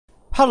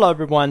Hello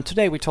everyone,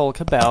 today we talk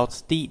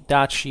about the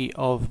Duchy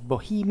of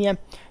Bohemia,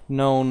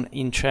 known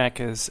in Czech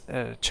as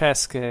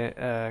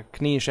České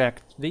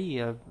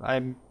knížectví.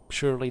 I'm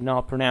surely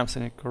not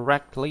pronouncing it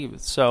correctly,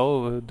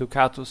 so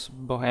Ducatus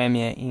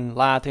Bohemia in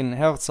Latin,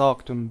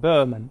 Herzogtum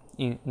Böhmen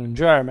in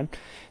German,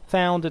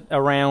 founded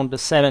around the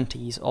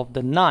 70s of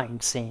the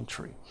 9th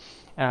century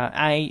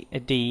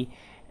AD,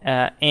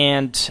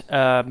 and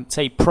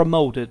say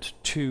promoted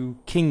to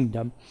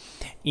kingdom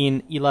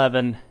in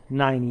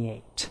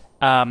 1198.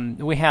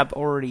 We have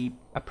already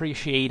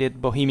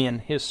appreciated Bohemian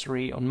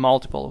history on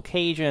multiple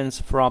occasions,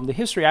 from the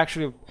history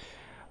actually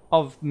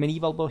of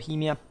medieval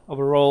Bohemia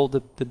overall,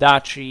 the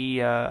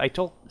duchy. I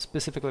talked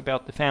specifically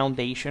about the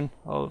foundation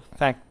of, in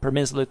fact,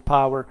 Przemysliv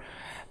power,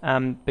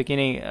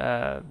 beginning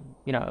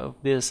of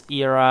this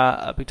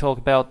era. We talked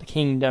about the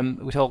kingdom,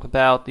 we talked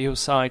about the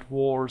Hussite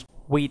wars,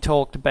 we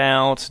talked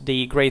about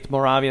the Great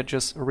Moravia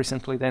just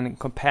recently then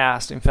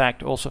encompassed, in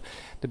fact, also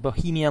the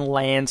Bohemian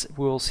lands.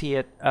 We'll see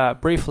it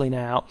briefly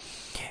now.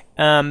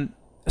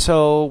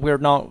 So we're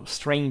not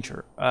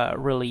stranger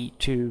really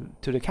to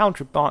the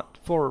country, but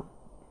for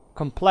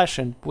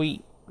completion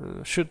we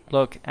should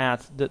look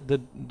at the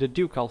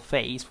ducal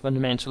phase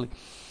fundamentally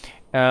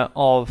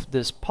of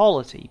this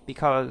polity,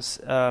 because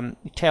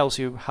it tells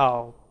you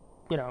how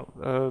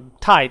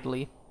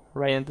tightly,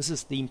 right, and this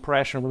is the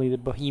impression really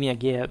that Bohemia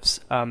gives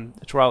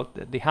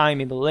throughout the High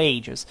Middle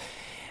Ages.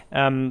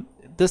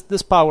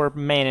 This power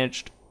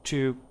managed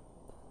to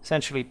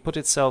essentially put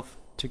itself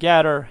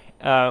together,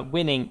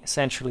 winning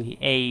essentially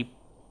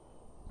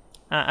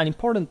an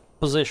important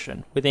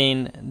position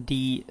within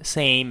the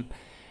same,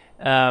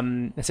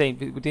 let's say,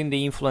 within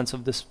the influence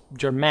of this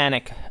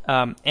Germanic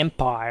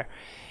empire,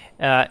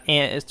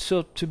 and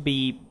so to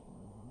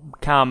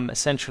become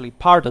essentially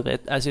part of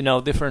it, as you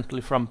know, differently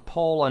from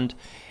Poland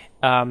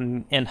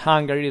and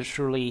Hungary. It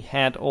surely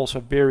had also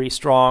very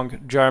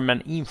strong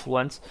German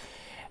influence,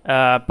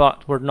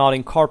 but were not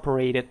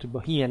incorporated to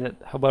Bohemia. It,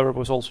 however,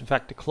 was also in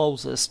fact the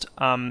closest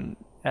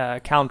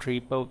country,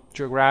 both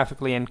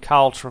geographically and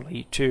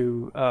culturally,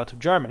 to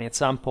Germany. At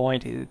some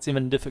point, it's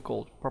even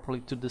difficult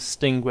properly to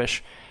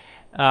distinguish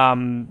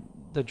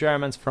the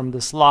Germans from the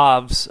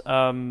Slavs.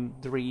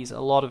 There is a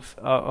lot of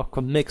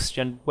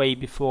commixtion way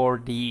before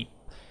the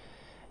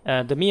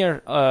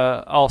mere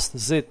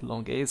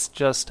Ostsiedlung. It's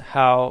just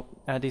how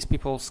these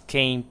peoples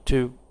came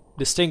to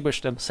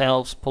distinguish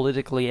themselves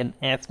politically and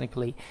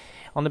ethnically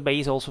on the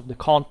basis also of the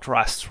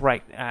contrasts,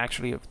 right,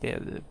 actually, of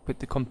with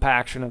the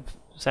compaction of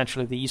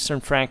essentially the Eastern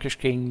Frankish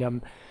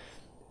kingdom,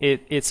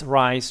 its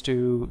rise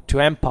to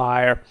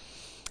empire,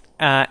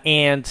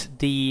 and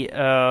the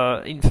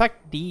in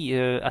fact the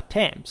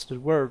attempts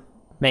that were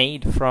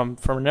made from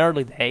an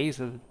early days,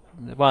 the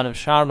one of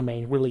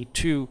Charlemagne, really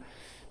to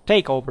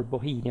take over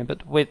Bohemia,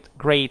 but with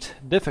great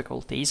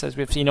difficulties, as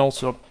we've seen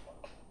also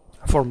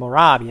for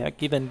Moravia,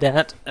 given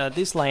that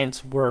these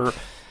lands were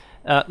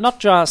not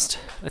just,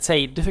 let's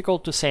say,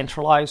 difficult to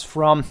centralize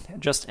from,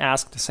 just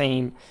ask the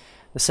same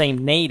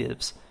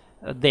natives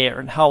there,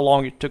 and how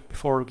long it took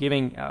before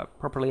giving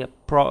properly a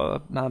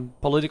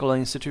political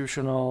and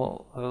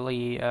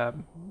institutionally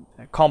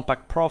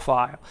compact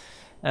profile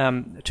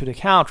to the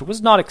country. It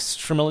was not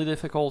extremely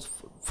difficult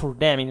for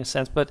them in a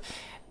sense, but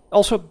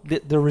also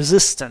the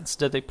resistance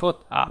that they put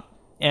up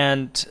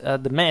and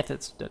the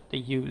methods that they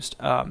used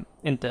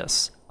in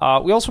this.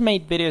 We also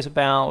made videos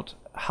about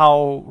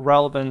how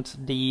relevant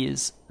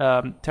these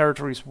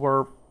territories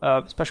were,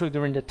 especially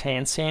during the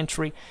 10th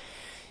century,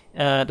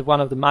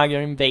 one of the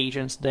Magyar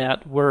invasions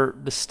that were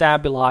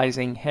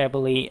destabilizing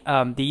heavily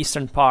the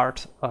eastern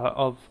part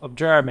of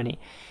Germany,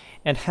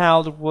 and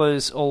how there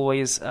was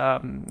always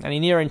an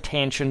inherent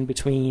tension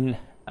between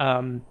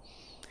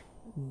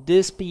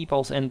these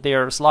peoples and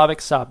their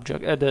Slavic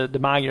subject, the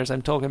Magyars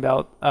I'm talking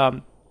about,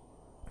 and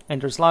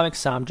their Slavic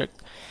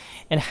subject,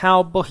 and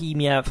how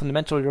Bohemia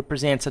fundamentally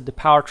represents a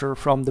departure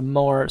from the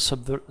more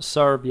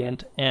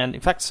subservient and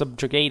in fact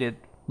subjugated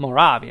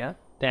Moravia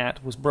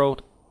that was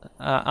brought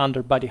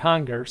under by the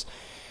Hungars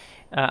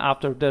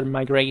after their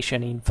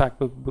migration, in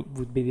fact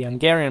would be the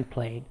Hungarian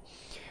plain.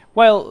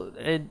 Well,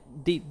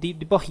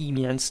 the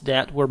Bohemians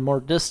that were more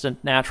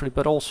distant naturally,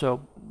 but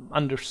also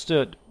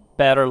understood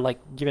better, like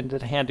given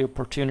that they had the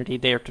opportunity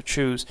there to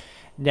choose,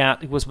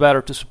 that it was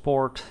better to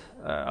support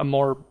a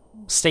more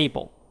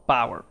stable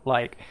power,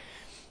 like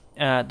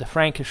the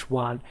Frankish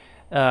one,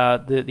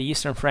 the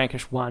Eastern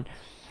Frankish one,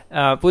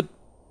 would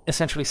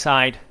essentially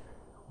side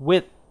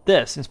with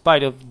this in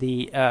spite of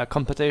the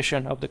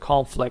competition of the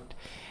conflict,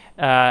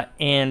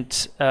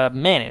 and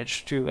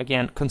manage to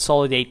again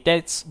consolidate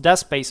that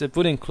space. That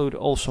would include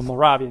also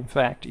Moravia, in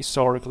fact,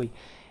 historically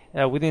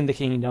within the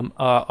kingdom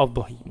of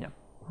Bohemia.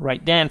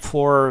 Right then,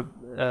 for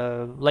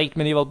late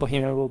medieval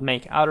Bohemia, we'll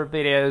make other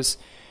videos.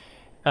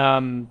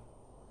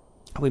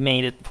 We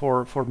made it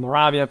for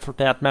Moravia, for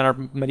that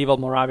matter, medieval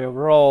Moravia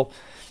overall.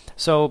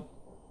 So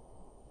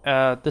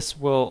this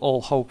will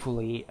all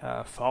hopefully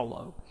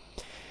follow.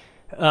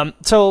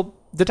 So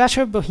The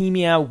Duchy of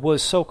Bohemia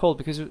was so called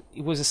because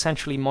it was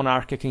essentially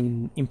monarchic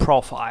in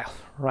profile,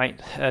 right?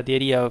 The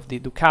idea of the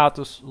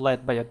ducatus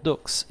led by a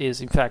dux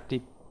is, in fact,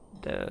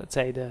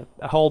 the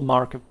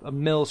hallmark of a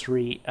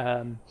military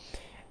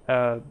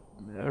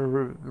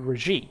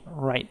regime,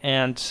 right?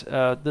 And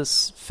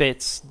this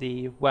fits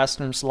the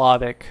Western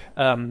Slavic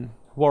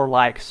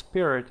warlike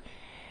spirit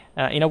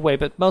in a way,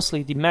 but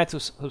mostly the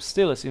metus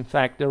hostilis, in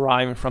fact,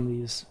 deriving from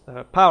these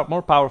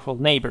more powerful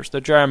neighbors, the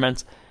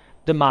Germans,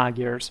 the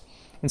Magyars,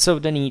 and so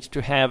the need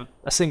to have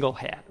a single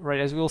head,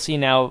 right? As we'll see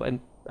now, and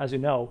as you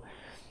know,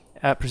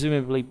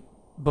 presumably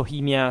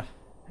Bohemia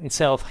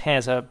itself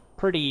has a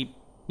pretty,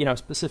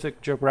 specific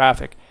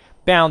geographic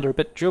boundary,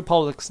 but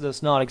geopolitics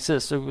does not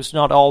exist, so it was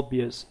not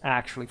obvious,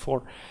 actually,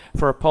 for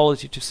a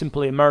polity to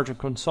simply emerge and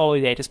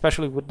consolidate,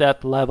 especially with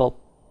that level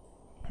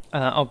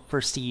of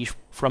prestige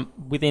from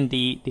within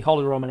the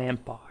Holy Roman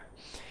Empire,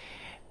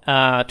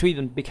 to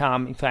even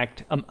become, in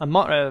fact,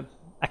 a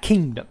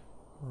kingdom,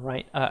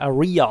 right, a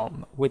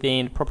realm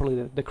within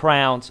properly the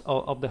crowns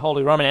of the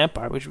Holy Roman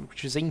Empire, which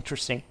is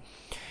interesting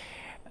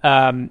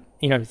in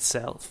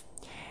itself.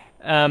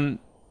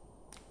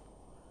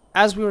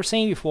 As we were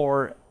saying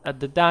before,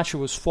 the duchy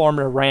was formed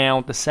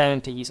around the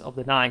 70s of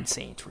the 9th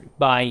century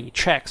by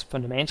Czechs,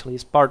 fundamentally,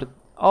 as part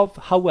of,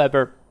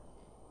 however,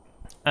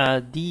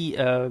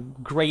 the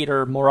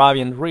greater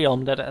Moravian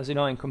realm that, as you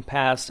know,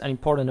 encompassed an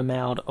important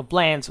amount of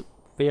lands,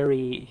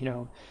 very,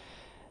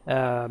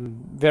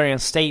 very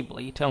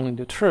unstably, telling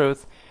the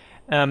truth.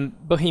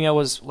 Bohemia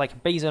was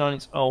based on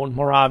its own.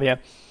 Moravia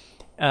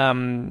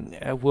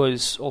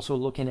was also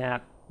looking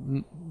at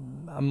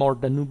a more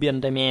Danubian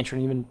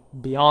dimension, even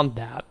beyond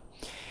that.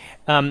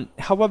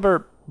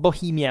 However,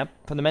 Bohemia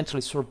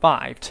fundamentally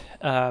survived.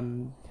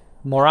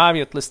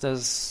 Moravia, at least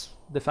as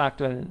de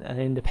facto an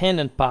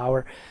independent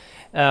power,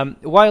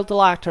 while the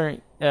latter,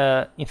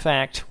 in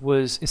fact,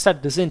 was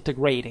instead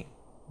disintegrating,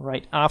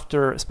 right,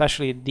 after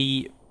especially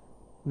the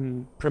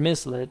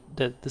Przemysl,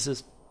 this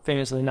is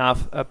famously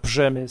enough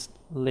Przemysl,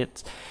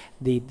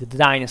 the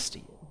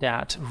dynasty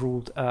that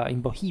ruled in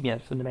Bohemia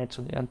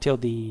fundamentally until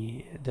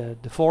the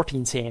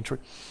 14th century.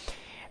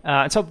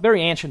 And so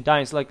very ancient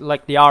dynasties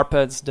like the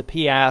Arpads, the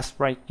Piast,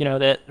 right,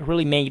 that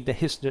really made the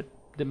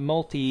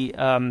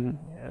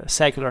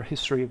multi-secular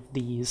history of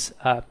these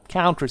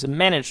countries and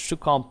managed to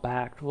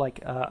compact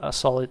a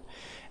solid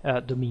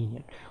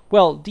dominion.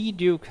 Well, the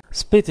Duke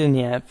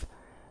Spitinief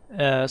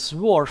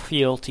swore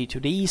fealty to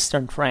the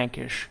Eastern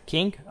Frankish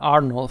king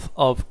Arnulf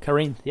of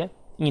Carinthia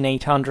in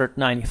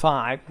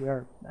 895,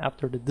 where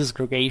after the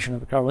disgregation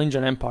of the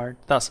Carolingian Empire,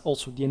 thus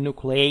also the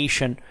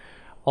enucleation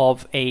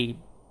of a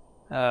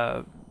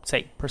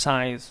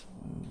precise,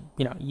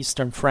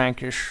 Eastern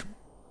Frankish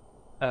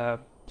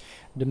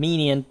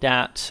dominion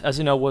that, as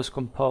you know, was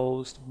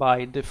composed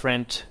by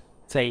different,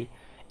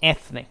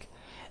 ethnic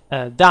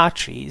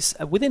duchies,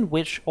 within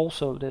which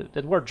also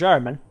that were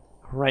German,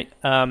 right,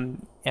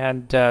 and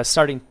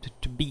starting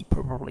to be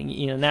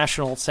probably in a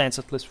national sense,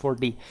 at least for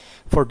the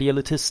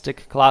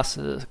elitistic,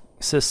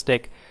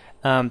 classicistic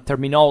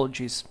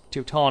terminologies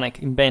Teutonic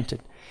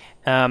invented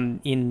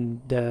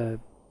in the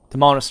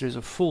monasteries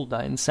of Fulda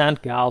and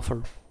St. Gall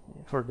for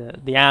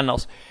the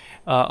annals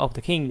of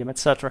the kingdom,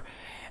 etc.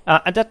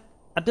 At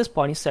this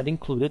point, instead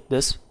included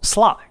this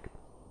Slavic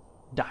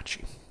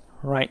duchy,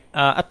 right?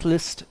 At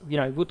least,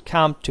 it would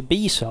come to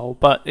be so,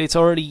 but it's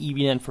already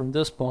evident from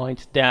this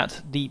point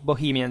that the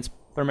Bohemians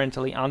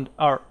permanently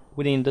are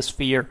within the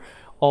sphere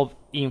of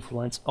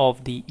influence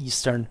of the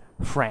Eastern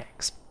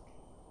Franks.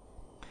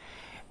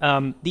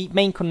 The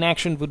main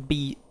connection would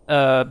be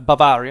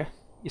Bavaria,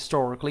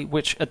 historically,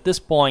 which at this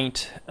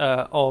point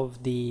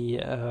of the,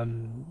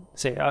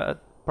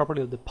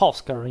 properly of the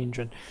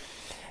post-Carolingian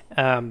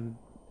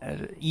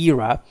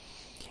era,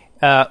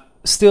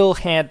 still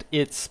had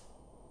its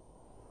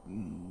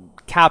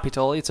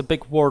capital. It's a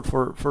big word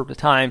for the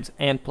times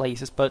and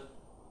places, but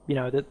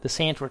the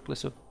center, at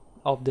least,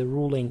 of the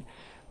ruling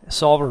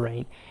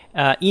sovereign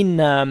in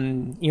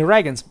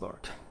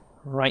Regensburg,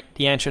 right,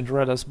 the ancient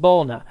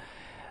Ratisbona,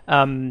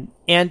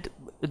 and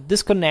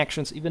these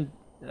connections, even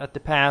at the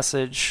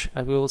passage,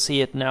 we will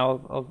see it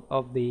now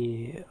of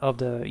the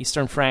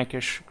Eastern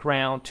Frankish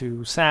crown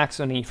to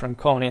Saxony,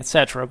 Franconia,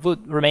 etc.,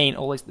 would remain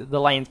always the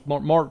lands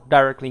more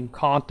directly in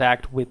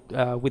contact with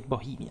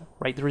Bohemia.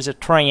 Right, there is a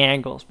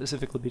triangle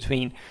specifically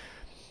between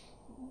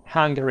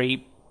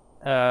Hungary,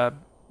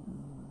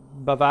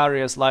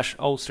 Bavaria /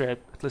 Austria,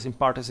 at least in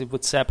part, as it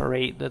would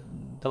separate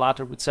the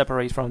latter would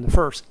separate from the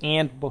first,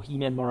 and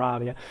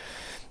Bohemian-Moravia,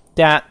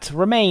 that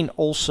remain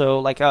also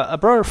like a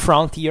broader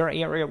frontier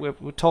area.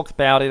 We talked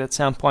about it at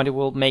some point. We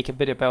will make a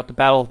video about the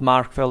Battle of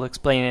Markfeld,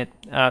 explain it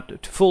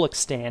to full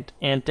extent,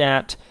 and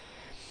that,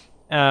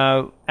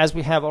 as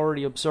we have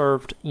already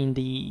observed in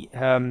the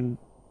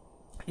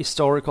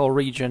historical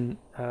region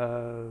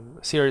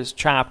series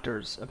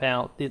chapters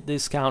about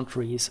these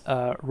countries,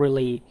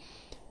 really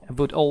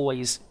would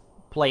always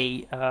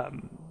play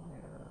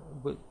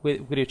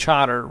with each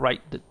other,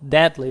 right,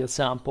 deadly at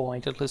some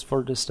point, at least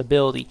for the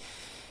stability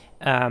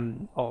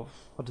of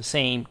the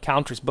same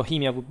countries.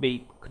 Bohemia would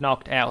be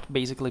knocked out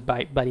basically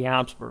by the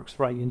Habsburgs,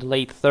 right, in the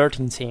late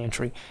 13th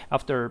century,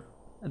 after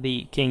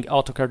the King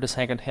Ottokar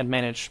II had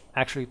managed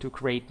actually to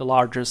create the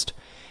largest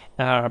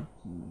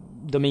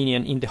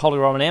dominion in the Holy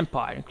Roman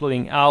Empire,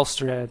 including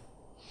Austria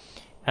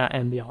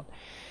and beyond.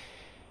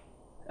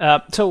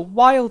 So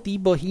while the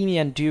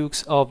Bohemian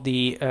dukes of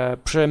the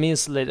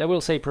Przemysl, I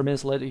will say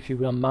Przemysl if you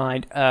will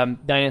mind,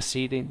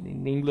 dynasty,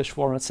 in the English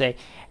form, let's say,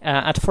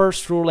 at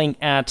first ruling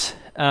at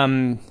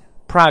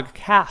Prague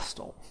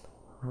Castle,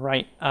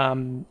 right,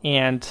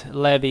 and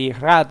Levi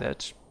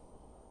Hradec,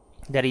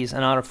 that is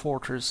another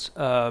fortress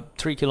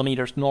 3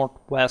 kilometers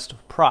northwest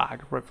of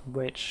Prague,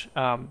 which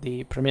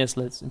the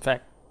Przemyslids, in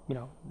fact,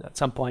 at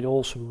some point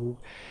also ruled,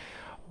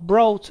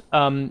 brought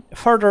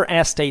further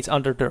estates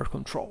under their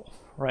control.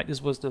 Right,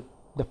 this was the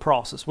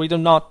process. We do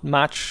not know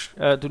much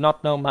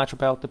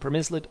about the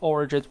Przemyslid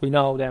origins. We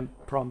know them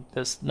from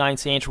this 9th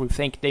century. We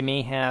think they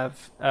may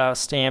have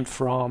stemmed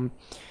from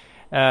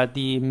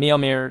the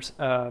Miomir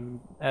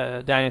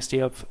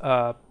dynasty of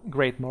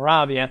Great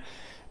Moravia,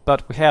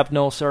 but we have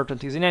no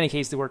certainties. In any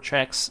case, they were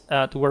Czechs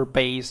that were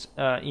based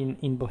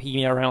in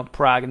Bohemia around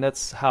Prague, and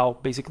that's how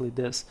basically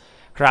this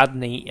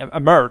Hradny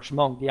emerged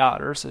among the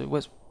others. It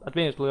was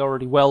admittedly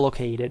already well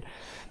located.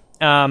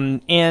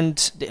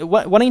 And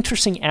one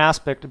interesting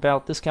aspect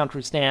about this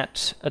country is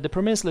that the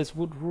Przemyslids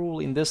would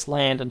rule in this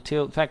land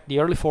until, in fact, the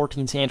early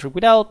 14th century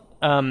without,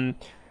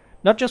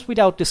 not just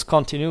without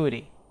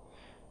discontinuity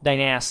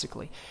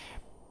dynastically,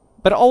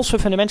 but also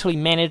fundamentally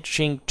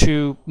managing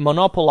to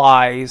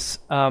monopolize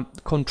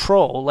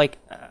control, like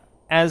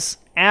as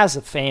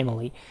a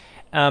family,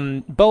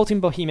 both in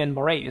Bohemia and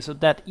Moravia, so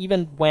that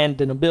even when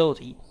the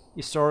nobility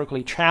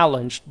historically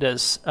challenged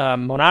this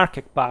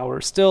monarchic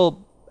power,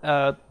 still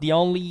the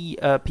only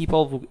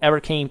people who ever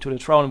came to the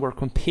throne and were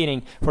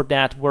competing for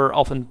that were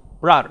often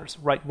brothers,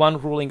 right? One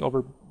ruling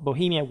over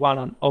Bohemia,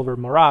 one over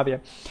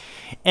Moravia.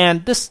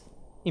 And this,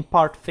 in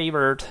part,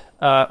 favored,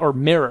 or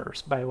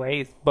mirrors, by the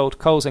way, both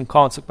cause and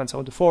consequence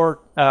of the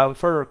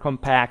further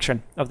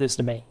compaction of this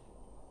domain.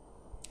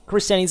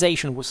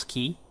 Christianization was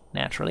key,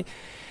 naturally.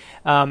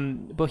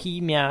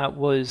 Bohemia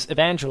was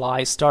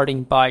evangelized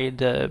starting by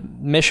the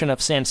mission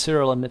of St.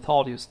 Cyril and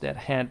Methodius that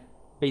had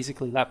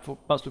basically left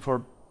most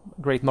before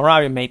Great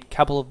Moravia. Made a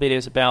couple of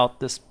videos about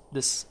this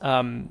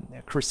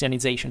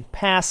Christianization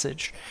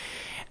passage.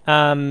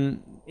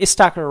 It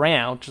stuck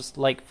around just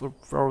like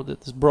for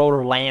this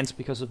broader lands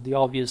because of the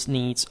obvious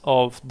needs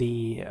of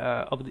the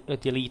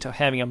elite of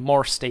having a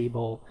more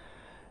stable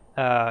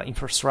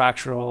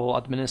infrastructural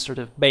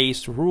administrative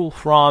base to rule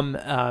from,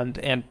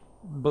 and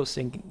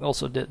boosting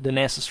also the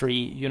necessary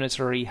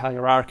unitary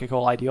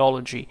hierarchical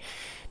ideology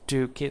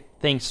to keep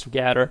things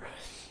together.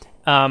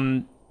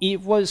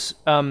 It was,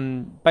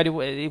 by the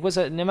way, it was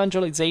an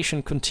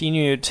evangelization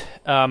continued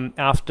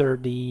after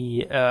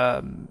the,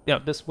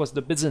 this was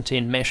the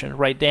Byzantine mission,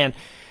 right? Then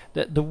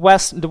the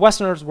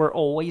Westerners were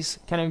always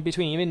kind of in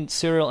between. Even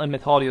Cyril and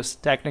Methodius,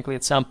 technically,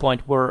 at some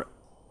point, were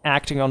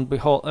acting on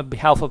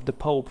behalf of the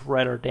Pope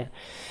rather than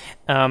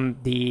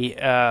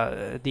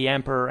the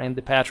Emperor and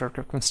the Patriarch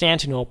of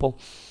Constantinople.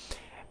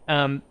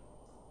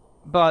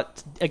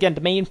 But again,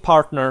 the main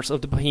partners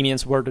of the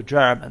Bohemians were the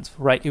Germans,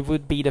 right? It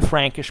would be the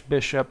Frankish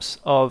bishops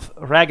of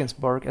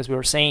Regensburg, as we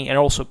were saying, and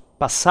also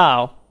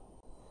Passau,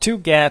 to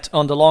get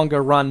on the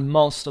longer run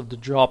most of the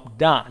job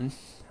done,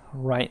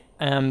 right?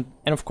 And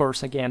of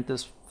course, again,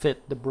 this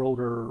fit the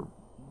broader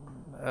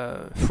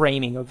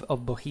framing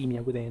of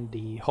Bohemia within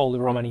the Holy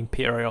Roman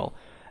Imperial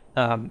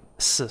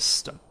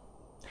system.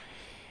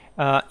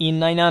 In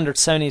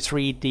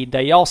 973, the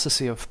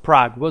Diocese of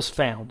Prague was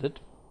founded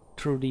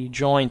through the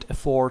joint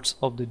efforts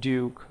of the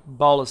Duke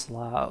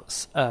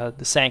Boleslaus,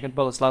 the second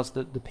Boleslaus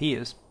the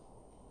Pious,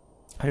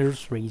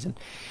 here's reason,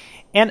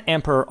 and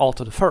Emperor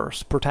Otto I,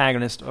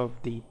 protagonist of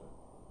the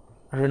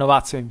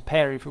Renovatio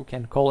Imperii, if we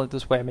can call it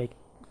this way. I make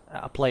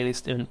a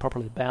playlist even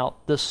properly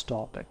about this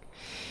topic.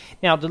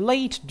 Now, the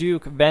late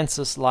Duke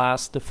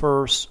Wenceslas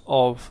I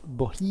of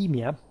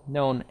Bohemia,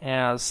 known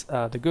as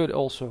the Good,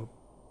 also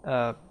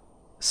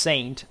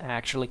saint,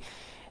 actually,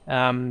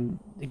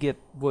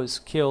 was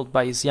killed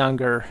by his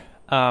younger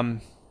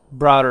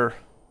brother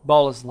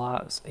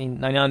Boleslaus in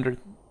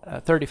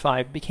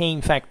 935, became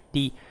in fact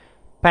the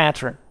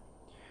patron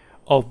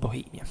of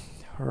Bohemia,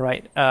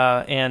 right?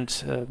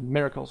 And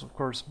miracles, of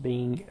course,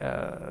 being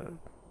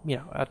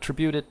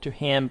attributed to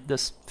him.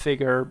 This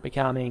figure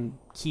becoming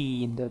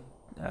key in the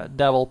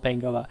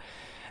developing of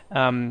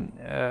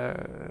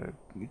a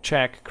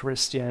Czech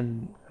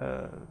Christian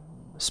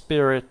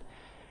spirit,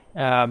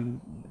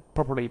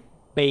 properly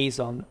based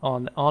on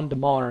the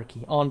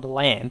monarchy, on the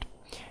land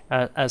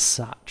as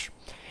such.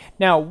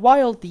 Now,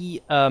 while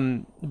the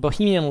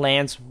Bohemian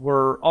lands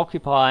were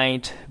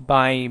occupied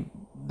by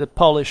the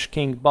Polish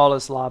King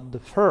Boleslav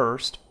I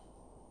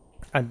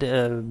at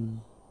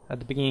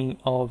the beginning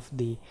of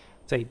the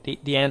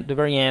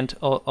very end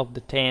of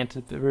the 10th,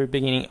 at the very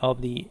beginning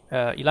of the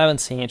 11th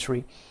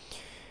century,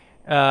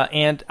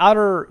 and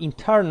other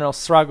internal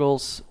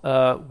struggles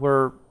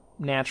were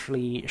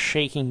naturally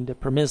shaking the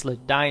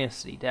Przemyslid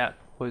dynasty that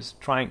was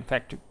trying, in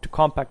fact, to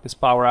compact this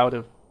power out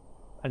of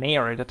an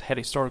area that had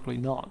historically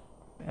not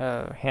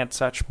had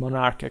such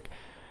monarchic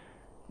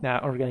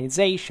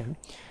organization.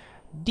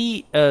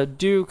 The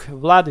Duke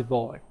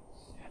Vladivoj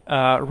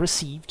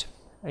received,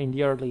 in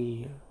the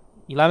early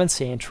 11th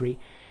century,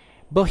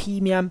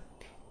 Bohemia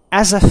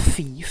as a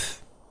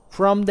fief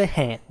from the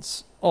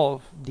hands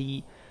of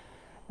the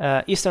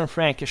Eastern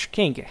Frankish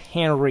king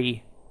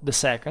Henry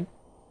II,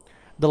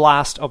 the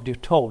last of the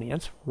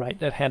Ottonians, right,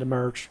 that had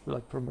emerged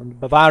like from the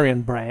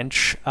Bavarian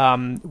branch.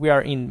 We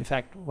are in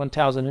fact,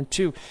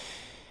 1002.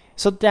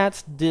 So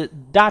that the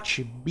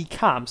duchy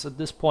becomes, at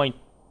this point,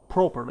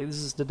 properly, this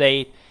is the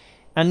date,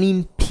 an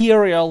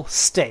imperial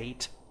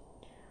state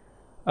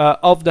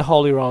of the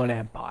Holy Roman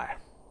Empire,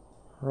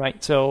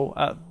 right?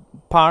 So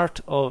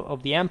part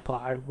of the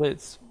empire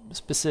with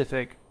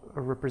specific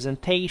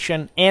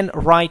representation and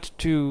right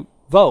to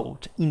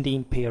vote in the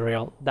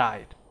imperial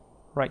diet,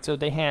 right? So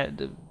they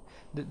had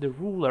the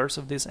rulers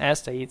of these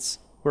estates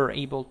were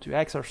able to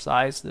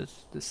exercise the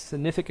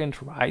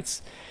significant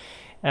rights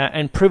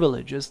and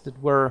privileges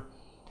that were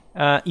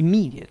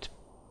immediate,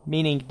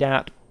 meaning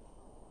that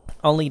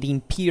only the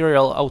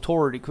imperial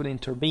authority could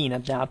intervene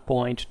at that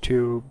point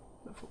to,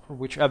 for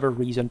whichever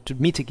reason, to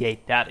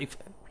mitigate that. If,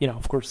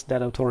 of course,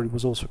 that authority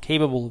was also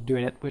capable of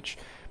doing it, which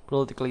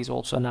politically is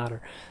also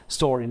another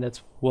story, and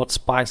that's what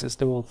spices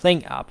the whole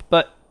thing up.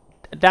 But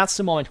that's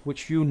the moment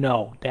which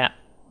that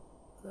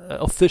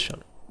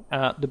officially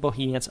the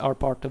Bohemians are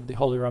part of the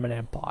Holy Roman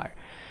Empire.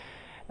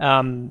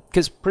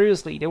 Because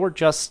previously they were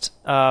just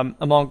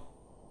among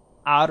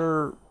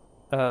other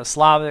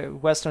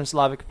Western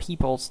Slavic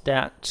peoples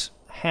that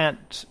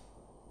had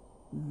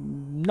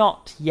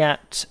not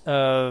yet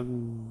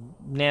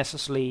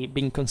necessarily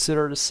been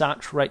considered as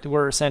such, right? They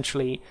were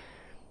essentially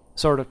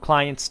sort of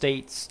client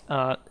states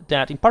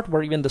that in part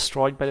were even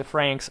destroyed by the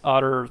Franks,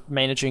 others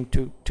managing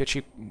to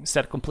achieve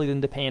instead complete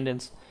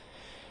independence.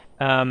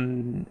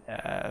 Think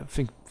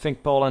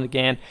Poland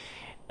again.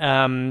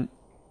 And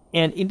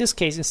in this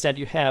case, instead,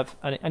 you have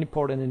an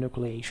important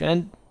enucleation.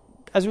 And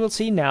as we will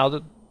see now,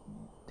 that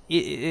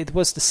it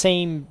was the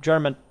same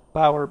German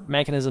power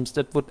mechanisms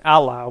that would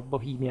allow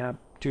Bohemia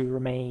to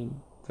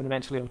remain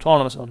fundamentally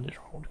autonomous on its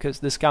own, because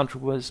this country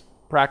was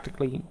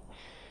practically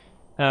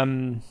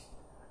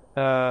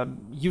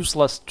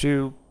useless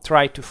to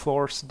try to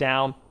force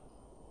down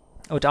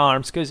with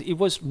arms, because it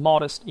was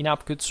modest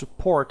enough, could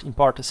support in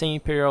part the same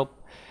imperial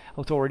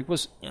authority. It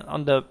was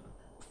on the,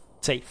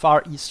 say,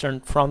 far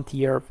eastern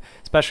frontier,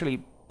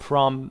 especially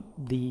from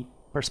the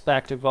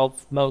perspective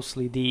of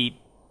mostly the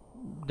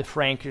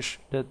Frankish,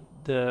 the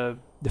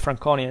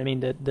Franconian, I mean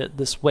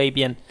the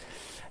Swabian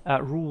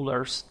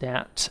rulers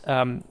that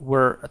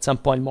were at some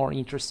point more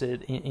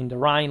interested in the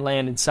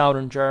Rhineland, in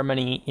southern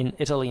Germany, in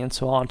Italy, and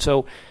so on.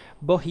 So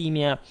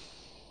Bohemia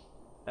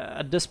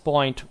at this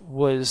point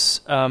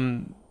was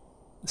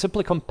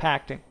simply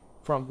compacting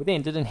from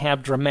within, didn't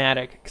have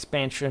dramatic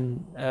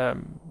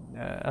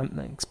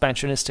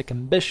expansionistic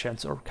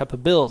ambitions or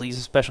capabilities,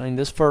 especially in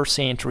these first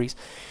centuries.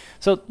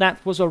 So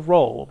that was a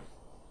role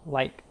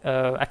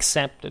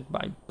accepted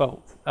by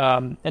both.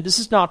 And this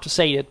is not to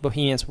say that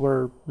Bohemians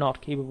were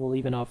not capable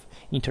even of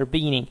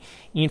intervening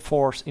in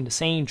force in the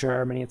same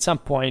Germany at some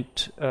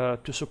point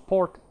to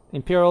support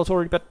imperial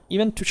authority, but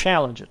even to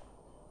challenge it.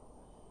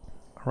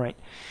 All right.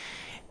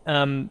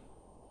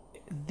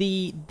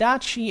 The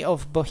Duchy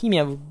of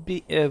Bohemia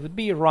would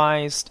be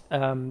raised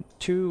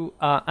to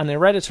an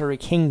hereditary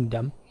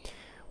kingdom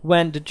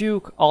when the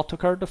Duke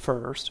Ottokar I,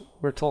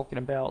 we're talking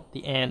about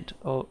the end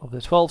of the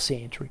 12th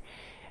century,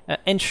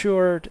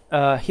 ensured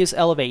his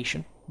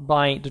elevation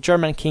by the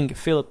German King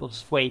Philip of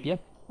Swabia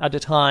at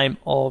the time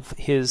of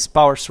his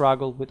power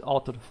struggle with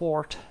Otto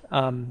IV.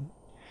 I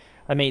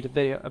made a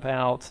video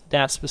about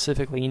that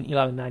specifically in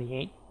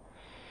 1198.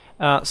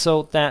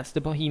 So that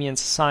the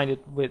Bohemians sided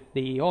with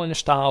the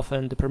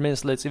Hohenstaufen, the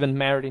Przemyslids, even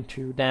married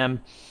into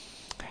them.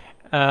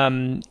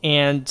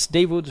 And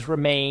they would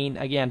remain,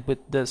 again, with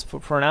this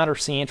for another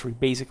century,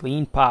 basically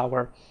in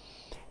power,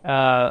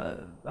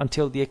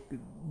 until the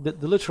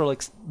literal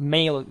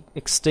male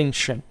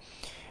extinction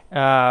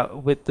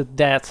with the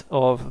death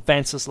of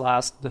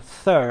Wenceslas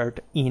III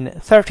in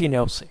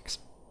 1306.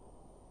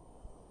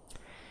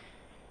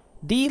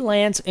 The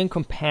lands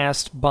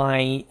encompassed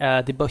by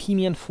the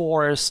Bohemian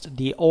Forest,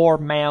 the Ore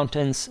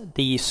Mountains,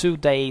 the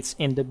Sudetes,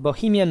 and the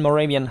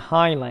Bohemian-Moravian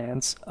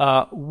highlands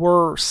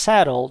were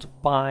settled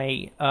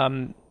by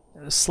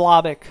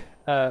Slavic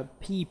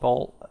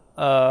people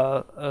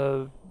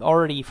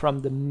already from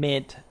the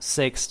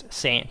mid-6th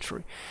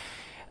century.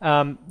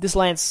 These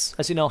lands,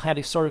 as you know, had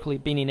historically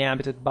been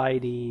inhabited by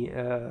the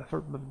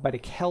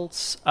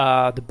Celts,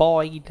 the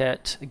boy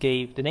that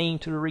gave the name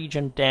to the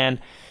region, then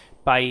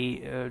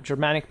by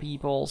Germanic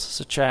peoples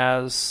such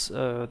as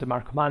the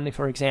Marcomanni,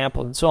 for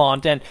example, and so on.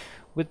 Then,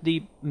 with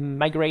the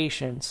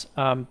migrations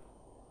of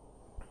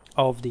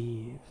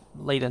the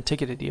late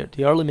antiquity,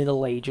 the early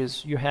Middle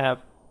Ages, you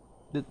have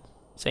the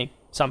same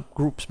some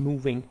groups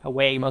moving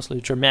away, mostly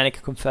the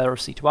Germanic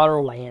Confederacy, to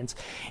other lands,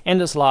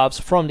 and the Slavs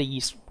from the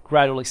east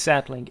gradually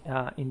settling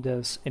in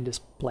this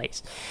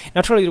place.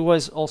 Naturally, there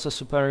was also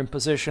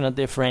superimposition of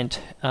different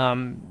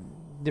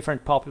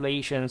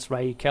populations,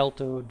 right?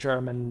 Celto,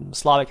 German,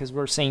 Slavic, as we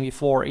were saying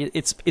before.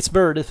 It's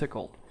very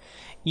difficult,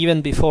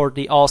 even before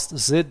the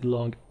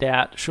Ostsiedlung,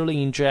 that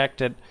surely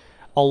injected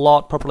a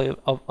lot, probably,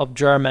 of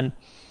German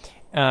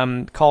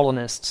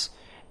colonists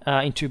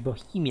into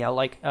Bohemia,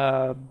 like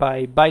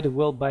by the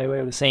will, by way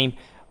of the same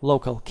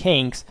local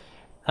kings.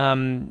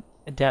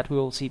 That we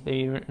will see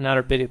maybe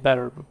another bit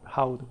better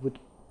how they would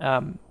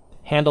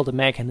handle the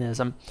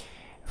mechanism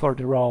for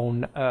their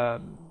own,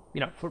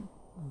 for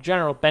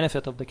general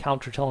benefit of the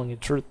country telling the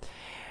truth.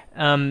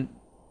 We're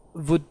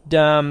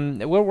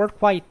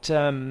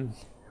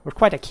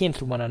quite akin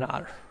to one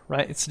another,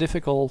 right? It's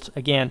difficult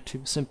again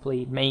to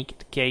simply make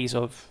the case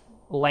of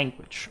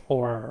language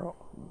or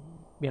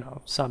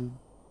some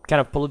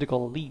kind of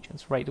political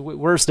allegiance, right?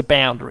 Where's the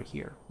boundary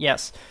here?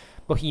 Yes,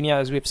 Bohemia,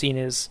 as we've seen,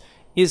 is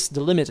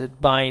delimited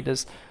by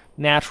this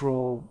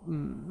natural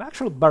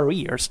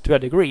barriers to a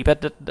degree,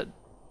 but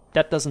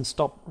that doesn't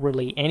stop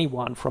really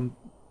anyone from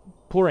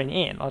pouring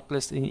in, at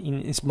least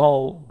in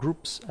small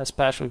groups,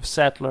 especially with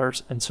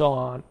settlers and so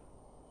on,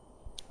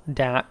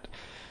 that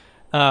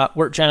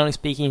were, generally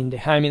speaking, in the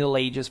High Middle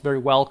Ages very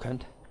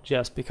welcomed,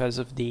 just because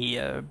of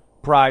the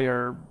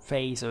prior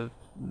phase of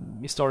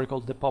historical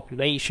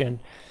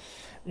depopulation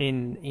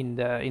in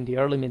the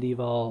early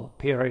medieval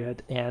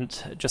period,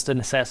 and just the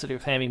necessity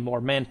of having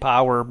more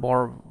manpower,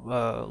 more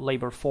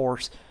labor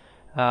force,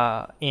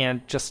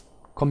 and just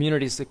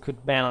communities that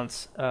could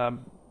balance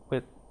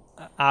with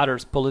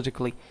others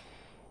politically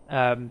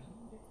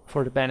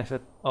for the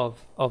benefit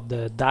of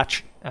the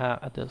Dutch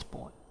at this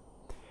point.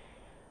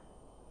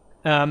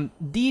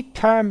 The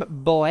term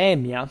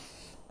Bohemia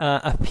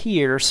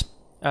appears,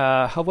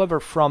 however,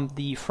 from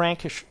the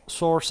Frankish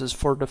sources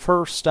for the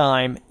first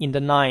time in the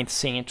 9th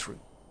century.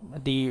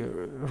 The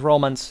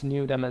Romans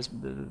knew them as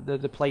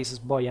the place as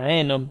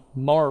Boianum,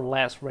 more or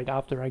less right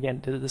after,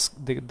 again,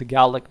 the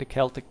Gallic, the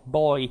Celtic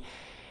boy.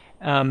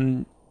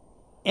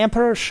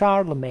 Emperor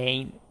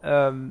Charlemagne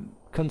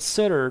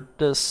considered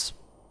this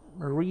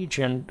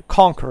region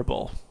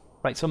conquerable,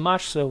 right? So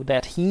much so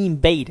that he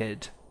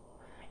invaded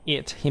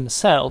it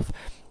himself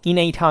in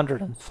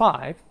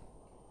 805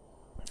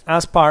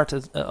 as part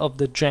of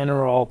the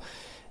general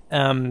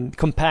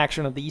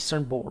compaction of the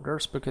eastern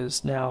borders,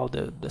 because now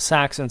the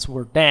Saxons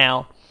were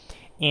down,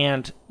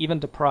 and even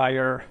the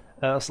prior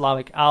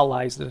Slavic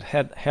allies that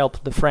had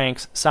helped the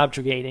Franks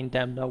subjugating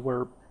them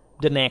were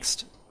the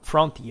next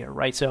frontier,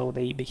 right? So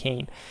they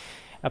became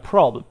a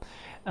problem.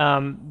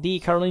 The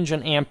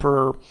Carolingian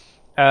emperor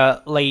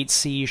laid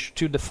siege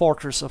to the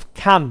fortress of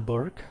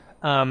Canburg,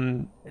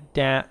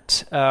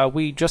 that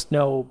we just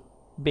know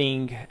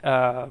being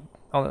on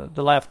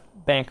the left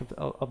bank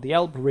of the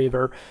Elbe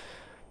River,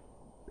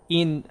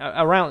 in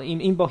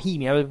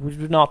Bohemia. We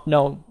do not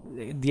know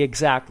the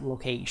exact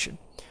location.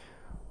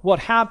 What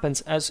happens,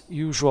 as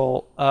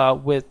usual,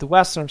 with the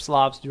Western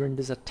Slavs during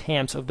these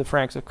attempts of the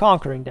Franks of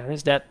conquering them,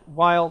 is that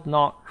while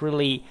not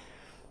really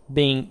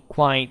being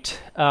quite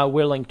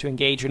willing to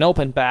engage in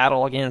open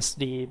battle against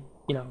the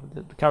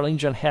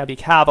Carolingian heavy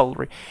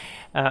cavalry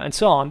and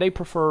so on, they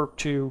prefer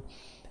to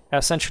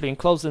essentially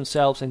enclose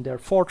themselves in their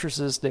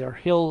fortresses, their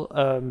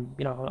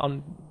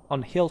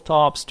on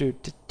hilltops, to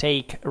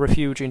take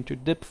refuge into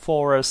deep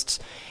forests,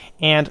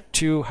 and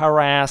to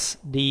harass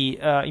the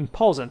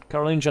imposing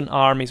Carolingian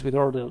armies with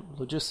all the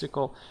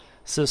logistical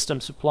system,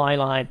 supply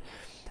line,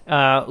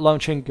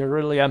 launching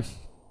guerrilla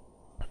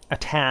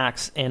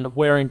attacks and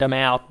wearing them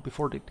out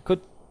before they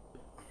could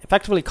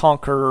effectively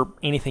conquer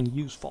anything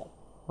useful,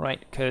 right?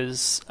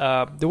 Because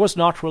there was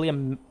not really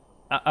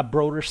a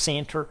broader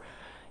center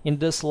in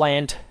this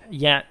land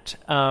yet,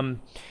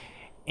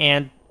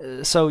 and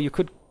so you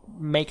could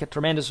make a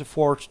tremendous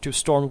effort to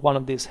storm one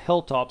of these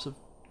hilltops, of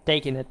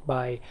taking it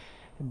by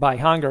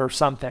hunger or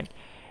something,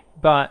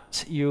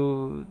 but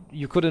you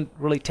couldn't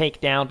really take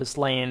down this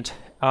land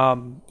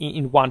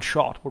in one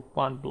shot or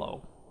one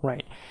blow,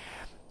 right?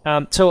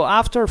 So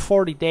after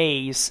 40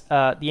 days,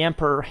 the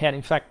emperor had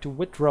in fact to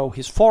withdraw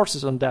his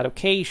forces on that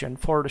occasion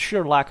for the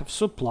sheer lack of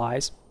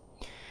supplies,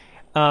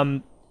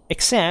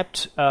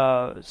 except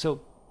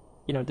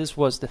this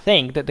was the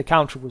thing, that the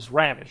country was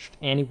ravaged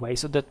anyway,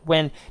 so that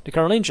when the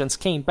Carolingians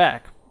came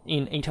back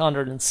in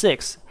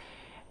 806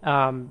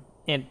 and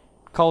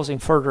causing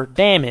further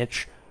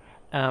damage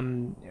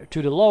to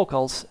the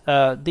locals,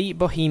 the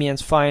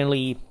Bohemians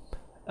finally,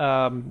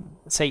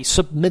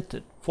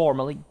 submitted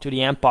formally to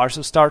the empire.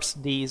 So starts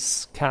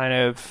these kind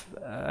of,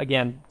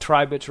 again,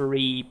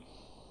 tributary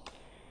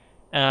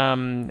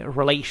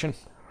relation,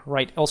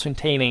 right? Also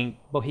entailing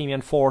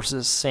Bohemian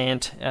forces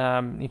sent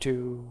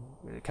into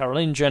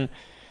Carolingian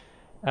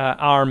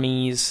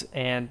armies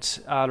and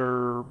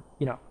other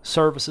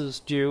services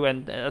due,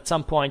 and at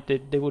some point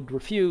they would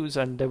refuse,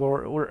 and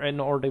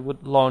or they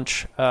would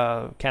launch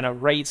kind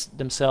of raids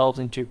themselves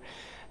into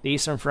the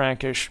Eastern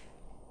Frankish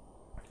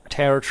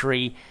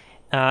territory,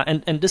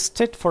 And this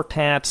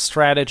tit-for-tat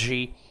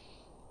strategy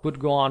would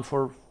go on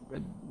for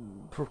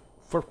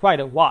quite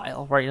a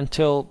while, right,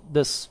 until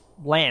this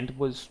land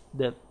was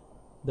the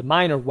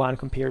minor one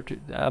compared to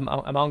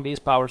among these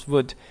powers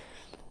would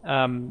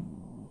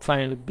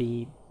finally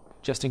be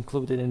just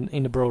included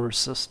in the broader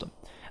system.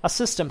 A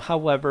system,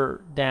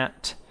 however,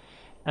 that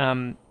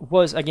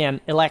was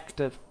again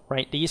elective,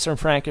 right? The Eastern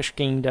Frankish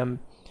Kingdom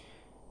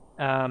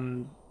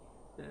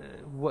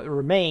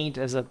remained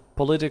as a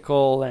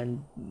political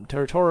and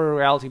territorial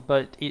reality,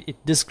 but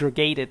it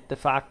disgregated de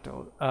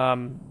facto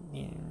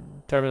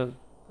in terms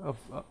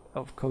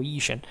of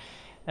cohesion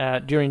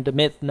during the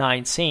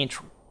mid-9th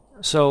century.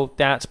 So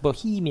that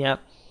Bohemia,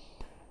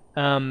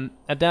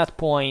 at that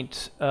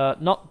point,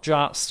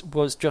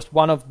 was just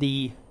one of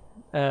the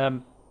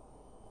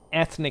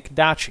ethnic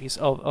duchies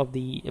of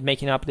the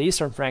making up the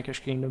Eastern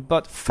Frankish Kingdom,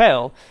 but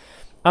fell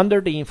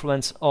under the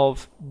influence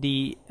of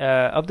the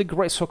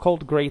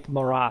so-called Great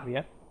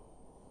Moravia,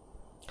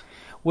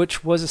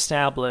 which was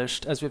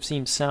established, as we've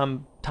seen,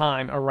 some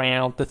time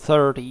around the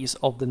 30s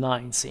of the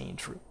 9th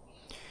century.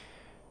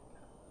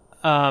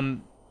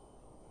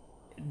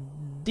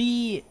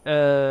 The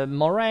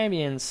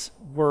Moravians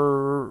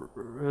were,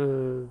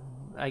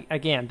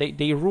 again,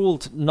 they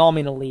ruled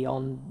nominally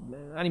on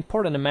an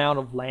important amount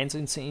of lands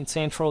in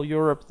Central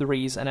Europe. There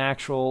is an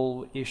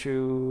actual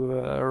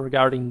issue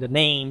regarding the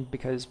name,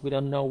 because we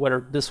don't know whether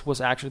this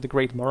was actually the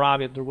Great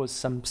Moravia. There was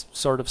some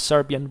sort of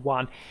Serbian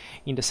one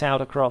in the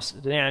south across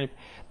the Danube.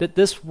 That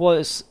this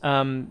was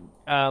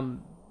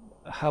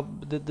how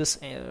this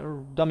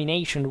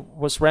domination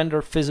was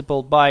rendered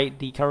feasible by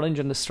the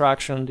Carolingian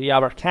destruction, the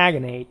Avar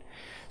Khaganate.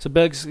 So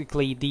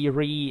basically, the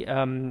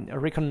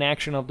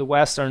reconnection of the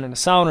Western and the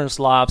Southern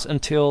Slavs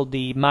until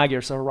the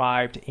Magyars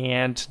arrived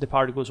and the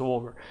party was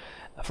over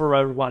for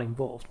everyone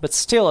involved. But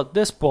still, at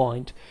this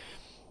point,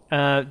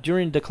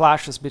 during the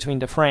clashes between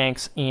the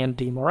Franks and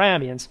the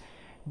Moravians,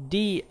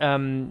 the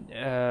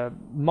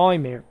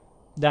Moimir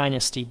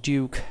dynasty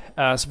Duke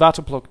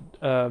Svatopluk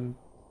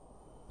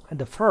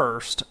the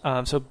first,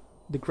 so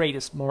the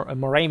greatest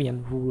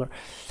Moravian ruler,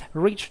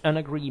 reached an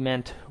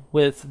agreement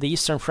with the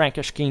Eastern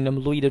Frankish Kingdom,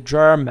 Louis the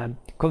German,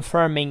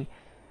 confirming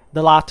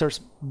the latter's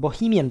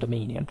Bohemian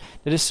dominion.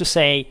 That is to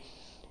say,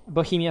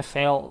 Bohemia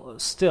fell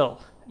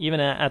still,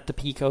 even at the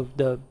peak of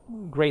the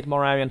Great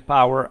Moravian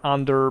power,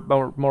 under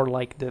more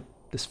like the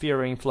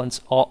sphere of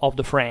influence of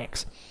the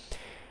Franks.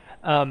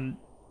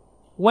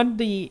 When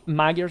the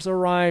Magyars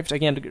arrived,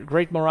 again, the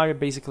Great Moravia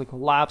basically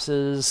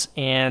collapses,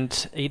 and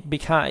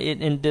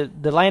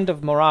the land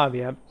of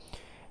Moravia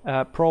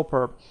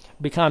proper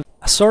becomes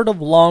a sort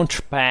of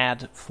launch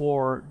pad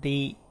for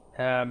the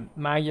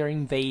Magyar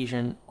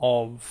invasion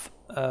of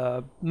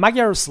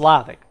Magyar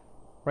Slavic,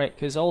 right?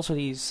 Because also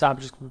these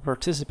subjects would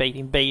participate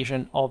in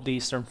invasion of the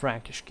Eastern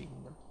Frankish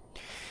Kingdom.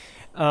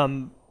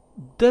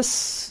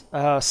 This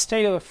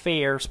state of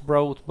affairs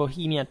brought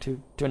Bohemia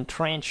to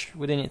entrench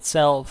within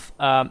itself.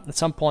 At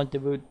some point, they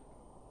would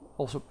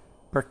also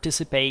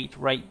participate,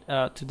 right,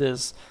 to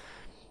this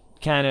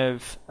kind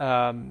of.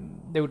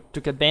 They would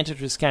took advantage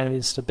of this kind of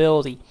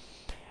instability.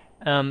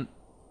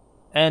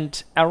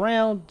 And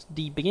around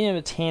the beginning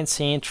of the 10th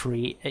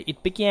century,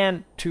 it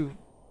began to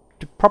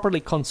properly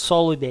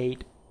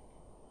consolidate,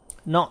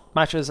 not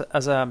much as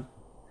a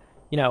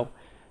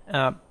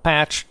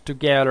patched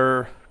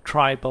together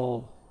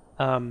tribal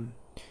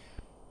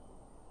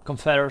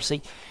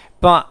confederacy,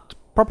 but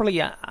properly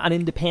an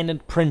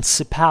independent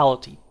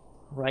principality,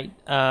 right?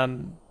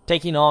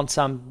 Taking on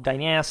some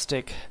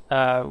dynastic,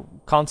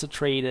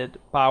 concentrated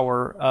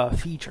power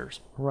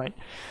features, right?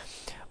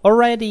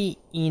 Already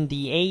in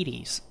the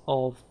 80s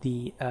of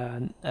the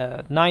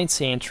 9th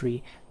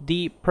century,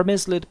 the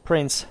Przemysl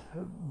Prince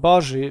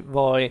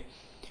Bożywoj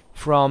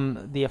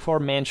from the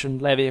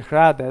aforementioned Levi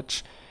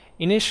Hradec,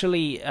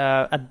 initially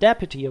a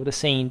deputy of the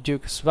same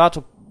Duke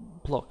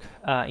Svatopluk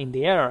in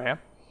the area,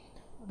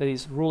 that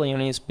is ruling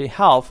on his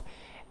behalf,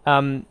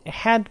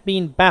 had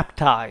been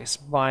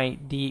baptized by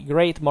the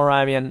great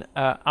Moravian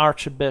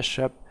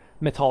Archbishop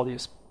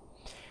Methodius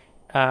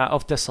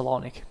of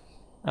Thessaloniki.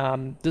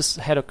 This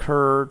had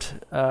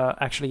occurred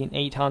actually in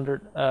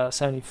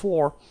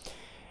 874,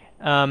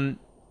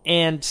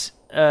 and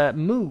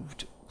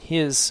moved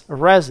his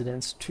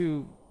residence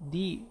to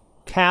the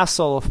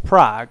castle of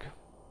Prague,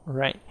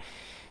 right?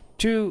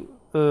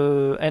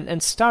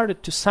 And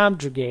started to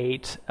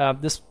subjugate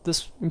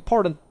this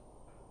important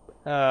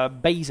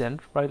basin,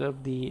 right,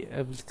 of the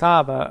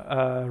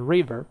Vltava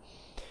river,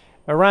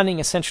 running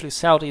essentially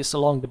southeast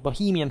along the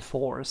Bohemian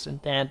forest,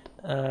 and then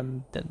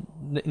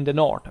in the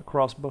north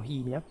across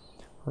Bohemia,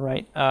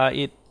 right?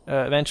 It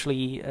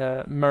eventually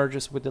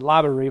merges with the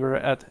Laba River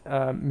at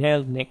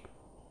Mielnik.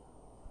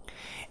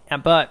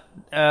 But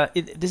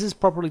this is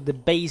probably the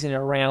basin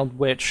around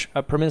which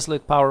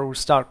Przemysl power will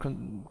start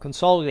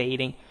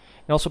consolidating,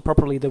 and also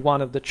probably the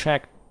one of the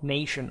Czech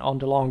nation on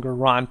the longer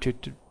run to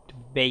be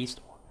based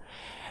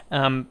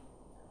on.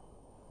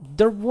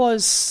 There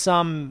was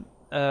some,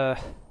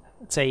 let's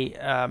say,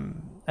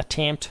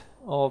 attempt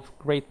of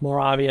Great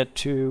Moravia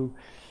to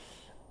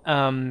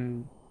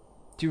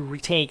to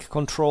retake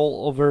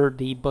control over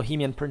the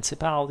Bohemian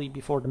Principality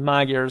before the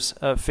Magyars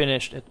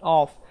finished it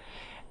off.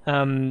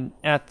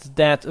 At the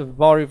death of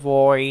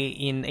Bořivoj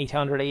in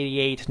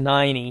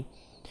 888-90,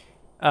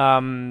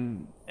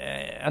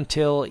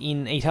 until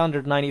in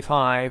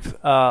 895,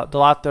 the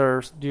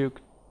latter's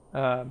Duke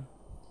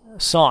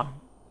son,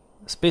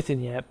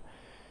 Spitinieb,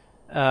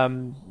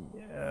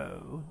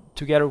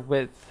 together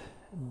with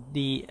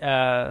the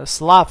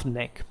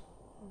Slavnik,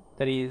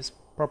 that is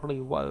possibly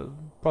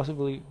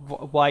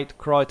White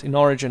Croat in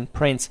origin,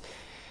 Prince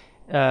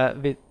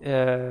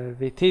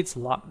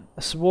Witizla,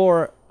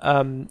 swore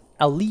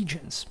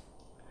allegiance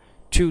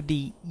to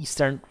the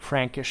Eastern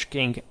Frankish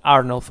king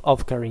Arnulf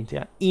of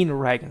Carinthia in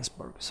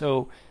Regensburg,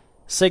 so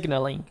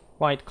signaling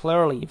quite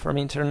clearly from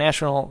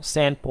international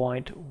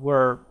standpoint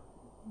where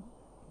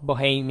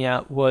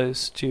Bohemia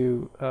was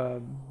to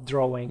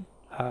drawing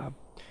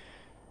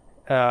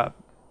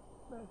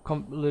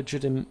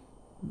legitimation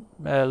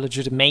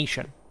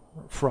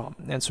from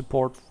and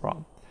support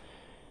from.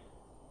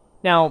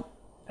 Now,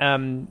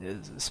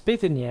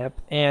 Spitinieb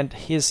and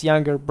his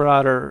younger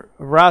brother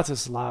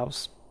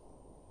Ratislaus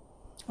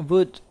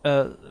would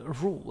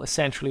rule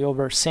essentially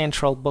over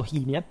central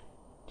Bohemia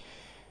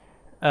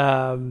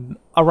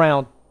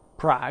around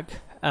Prague,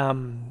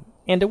 and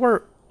they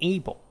were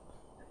able,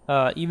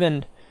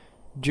 even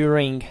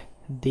during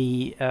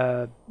the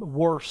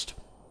worst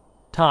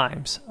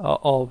times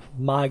of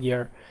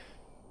Magyar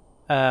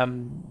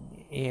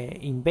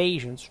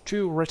invasions,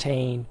 to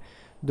retain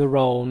their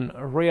own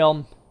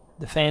realm,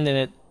 defending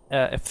it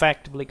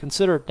effectively.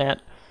 Considered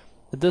that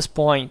at this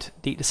point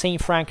the same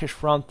Frankish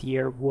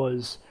frontier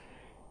was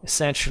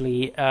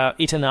essentially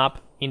eaten up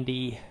in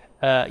the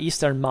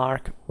Eastern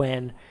Mark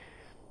when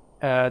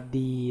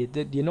the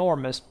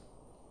enormous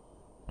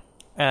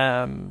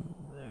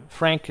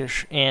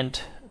Frankish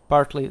and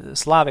partly the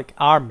Slavic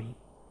army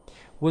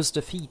was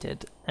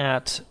defeated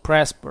at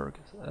Pressburg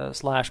 /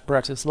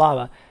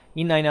 Bratislava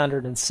in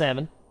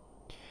 907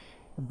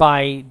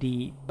 by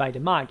the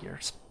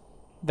Magyars,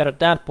 that at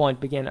that point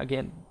began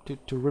again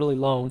to really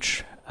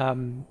launch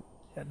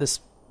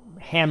this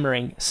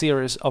hammering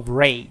series of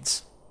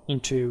raids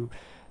into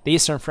the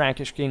Eastern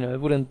Frankish kingdom. It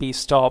wouldn't be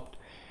stopped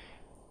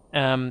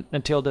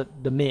until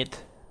the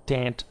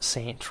mid-10th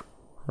century,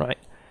 right?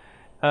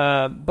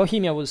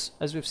 Bohemia was,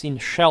 as we've seen,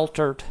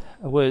 sheltered,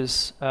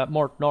 was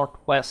more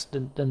northwest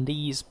than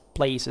these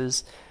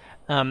places.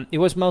 It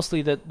was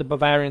mostly the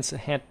Bavarians that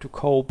had to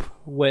cope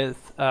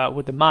with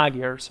the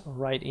Magyars,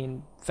 right,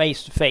 in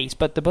face-to-face,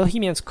 but the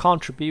Bohemians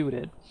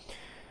contributed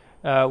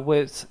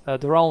with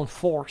their own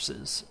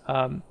forces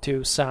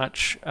to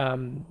such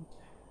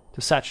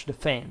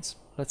defense,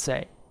 let's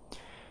say.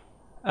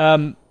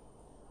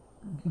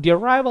 The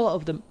arrival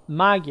of the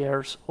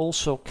Magyars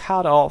also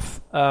cut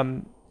off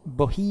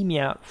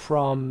Bohemia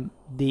from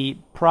the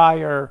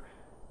prior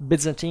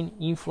Byzantine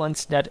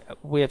influence that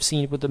we have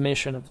seen with the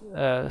mission of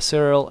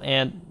Cyril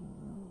and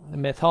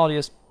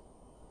Methodius,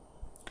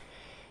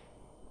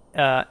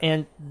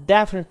 and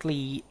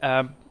definitely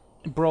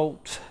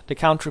brought the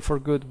country for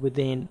good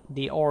within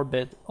the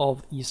orbit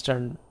of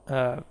Eastern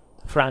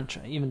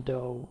Francia, even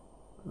though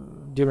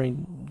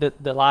during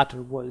the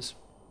latter was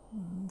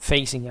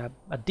facing a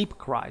deep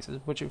crisis,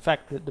 which in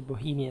fact the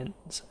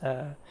Bohemians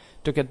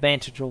took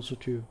advantage also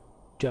to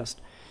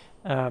just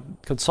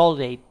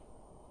consolidate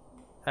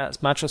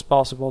as much as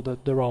possible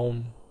their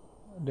own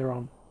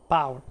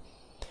power.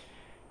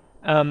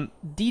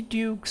 The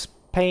dukes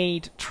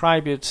paid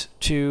tribute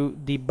to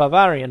the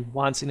Bavarian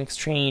ones in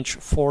exchange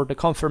for the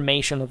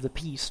confirmation of the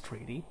peace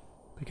treaty,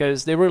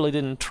 because they really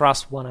didn't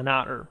trust one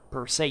another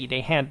per se.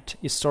 They had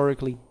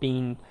historically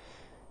been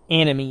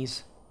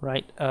enemies,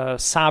 right?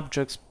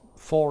 Subjects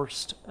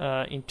forced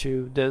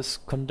into this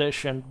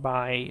condition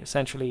by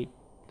essentially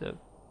the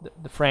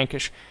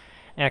Frankish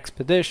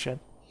expedition.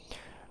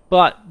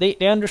 But they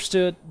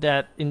understood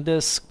that in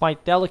this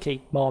quite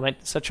delicate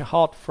moment, such a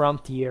hot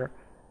frontier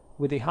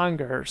with the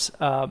Hungars,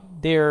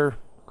 their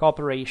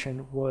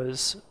cooperation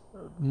was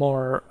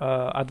more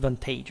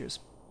advantageous.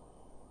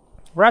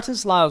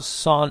 Ratislaus'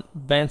 son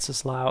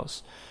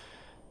Wenceslaus,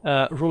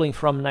 ruling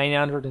from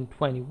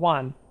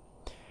 921,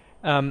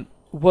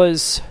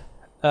 was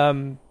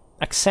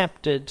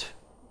accepted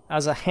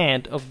as a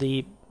head of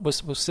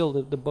was still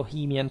the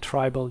Bohemian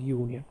tribal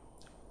union,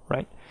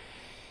 right?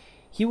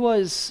 He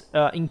was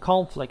in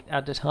conflict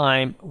at the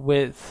time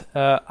with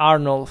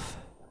Arnulf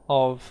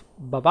of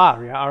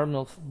Bavaria,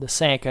 Arnulf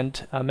II,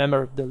 a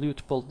member of the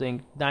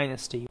Luitpolding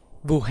dynasty,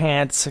 who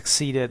had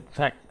succeeded, in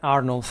fact,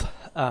 Arnulf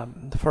I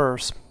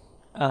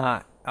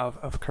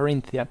of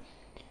Carinthia,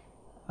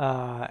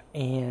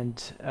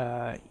 and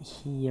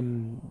he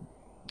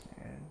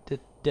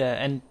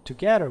and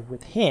together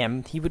with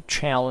him, he would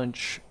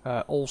challenge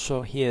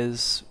also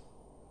his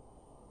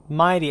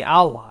mighty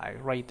ally,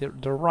 right,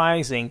 the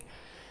rising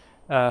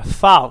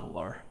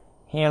Fowler,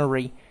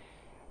 Henry,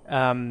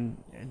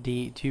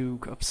 the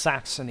Duke of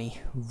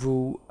Saxony,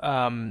 who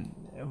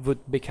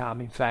would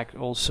become, in fact,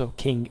 also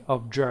King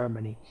of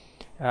Germany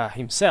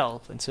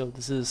himself. And so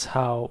this is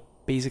how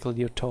basically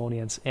the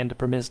Ottonians and the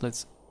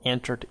Przemyslids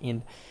entered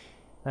in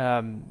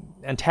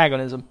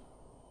antagonism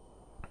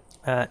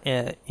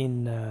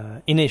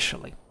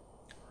initially,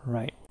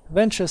 right?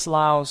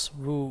 Wenceslaus,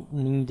 who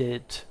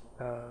needed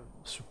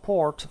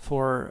support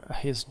for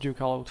his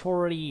ducal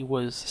authority,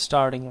 was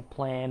starting a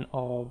plan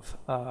of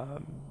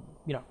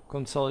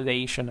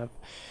consolidation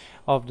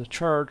of the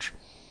church,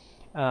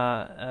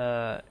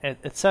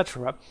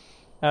 etc.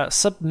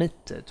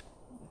 Submitted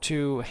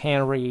to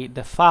Henry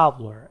the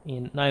Fowler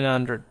in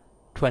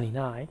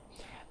 929.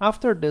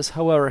 After this,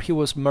 however, he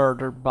was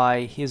murdered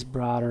by his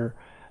brother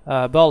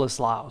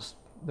Boleslaus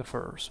I,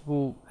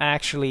 who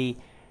actually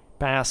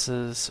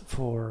passes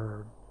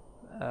for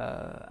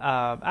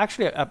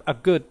actually a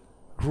good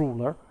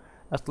ruler.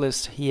 At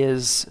least he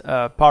is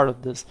part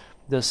of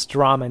this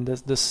drama and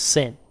this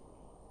sin.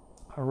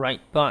 All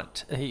right,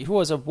 but he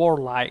was a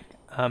warlike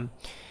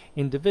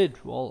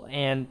individual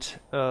and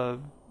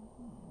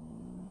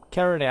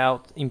carried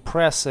out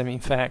impressive, in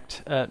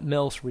fact,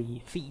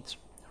 military feats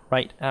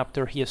right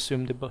after he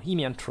assumed the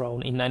Bohemian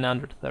throne in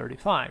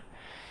 935.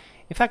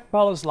 In fact,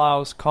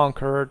 Boleslaus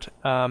conquered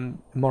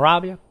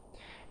Moravia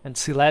and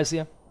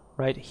Silesia.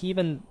 Right, he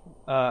even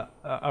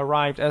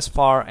arrived as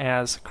far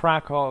as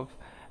Krakow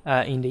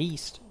in the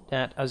east,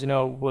 that, as you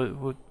know,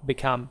 would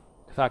become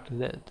the fact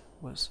that it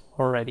was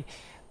already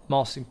the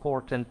most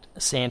important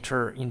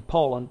center in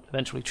Poland,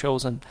 eventually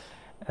chosen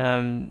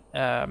by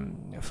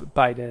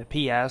the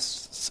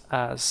PS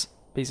as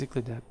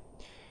basically the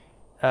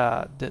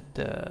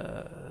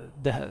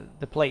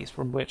place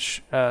from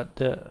which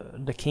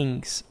the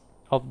kings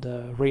of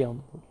the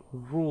realm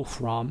rule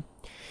from.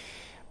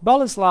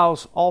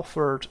 Boleslaus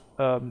offered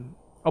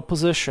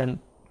opposition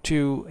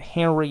to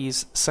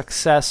Henry's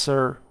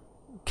successor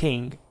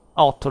king,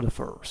 Otto I.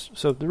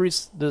 So there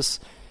is this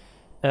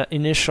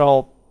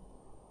initial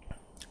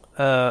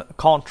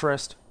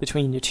contrast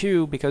between the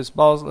two, because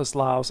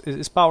Boleslaus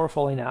is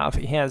powerful enough.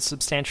 He has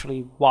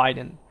substantially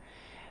widened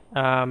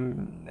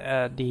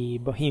the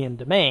Bohemian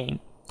domain,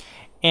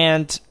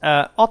 and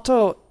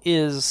Otto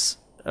is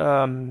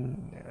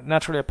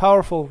naturally a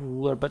powerful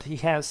ruler, but he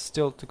has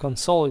still to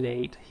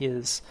consolidate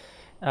his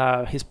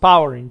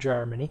power in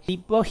Germany. The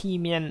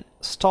Bohemian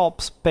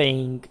stops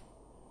paying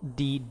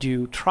the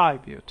due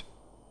tribute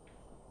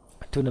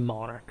to the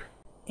monarch,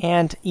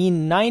 and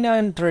in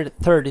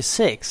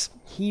 936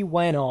 he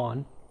went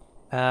on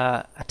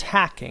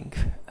attacking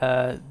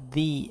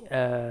the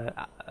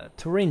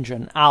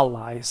Thuringian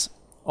allies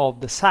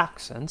of the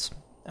Saxons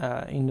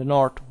in the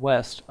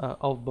northwest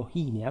of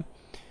Bohemia,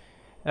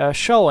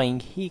 showing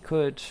he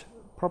could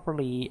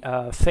properly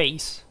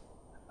face,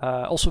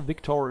 also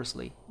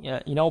victoriously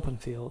in open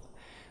field,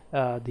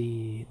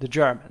 the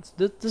Germans.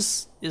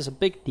 This is a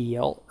big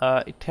deal.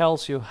 It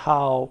tells you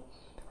how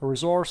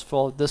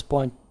resourceful at this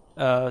point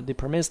the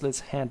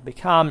Przemyslids had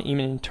become,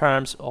 even in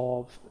terms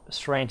of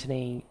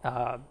strengthening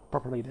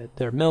properly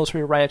their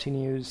military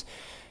retinues,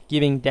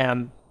 giving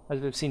them, as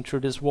we've seen through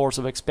these wars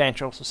of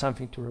expansion, also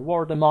something to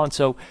reward them on.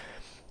 So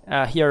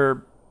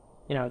here,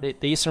 the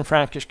Eastern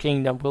Frankish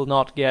kingdom will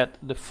not get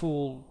the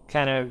full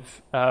kind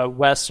of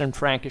Western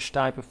Frankish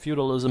type of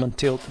feudalism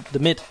until the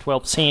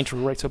mid-12th century,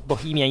 right? So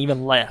Bohemia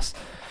even less.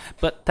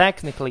 But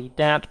technically,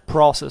 that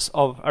process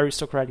of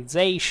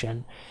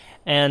aristocratization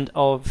and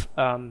of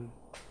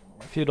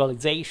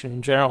feudalization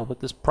in general,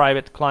 with this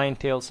private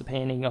clientele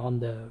depending on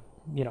the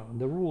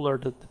ruler,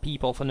 the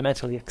people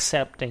fundamentally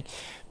accepting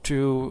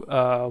to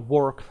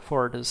work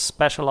for this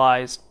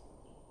specialized,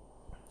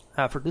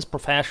 for these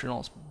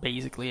professionals,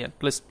 basically,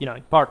 at least,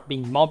 in part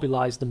being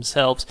mobilized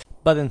themselves,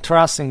 but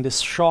entrusting this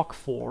shock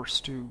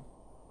force to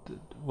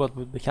what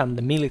would become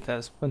the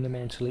militas,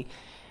 fundamentally.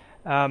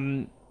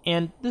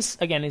 And this,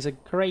 again, is a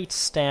great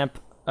step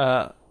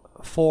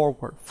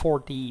forward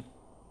for the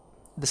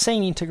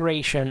same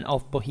integration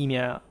of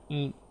Bohemia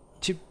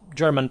into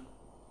German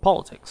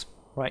politics,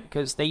 right?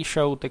 Because they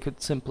showed they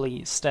could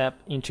simply step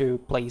into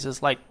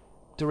places like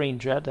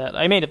Thuringia, that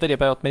I made a video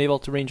about medieval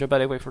Thuringia, by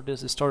the way, for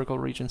this historical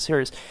region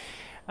series,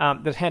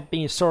 that had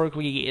been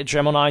historically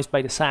hegemonized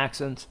by the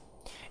Saxons,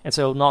 and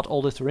so not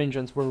all the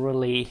Thuringians were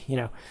really,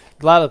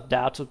 glad of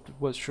that. So it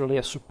was surely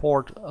a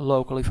support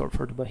locally for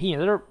the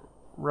Bohemians. They're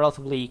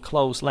relatively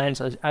close lands,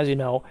 as you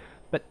know,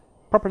 but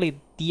properly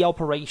the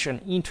operation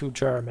into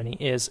Germany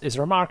is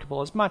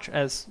remarkable, as much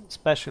as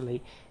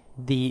especially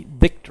the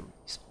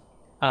victories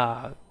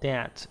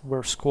that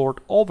were scored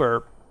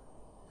over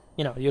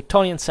the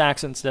Ottonian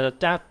Saxons, that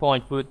at that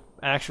point would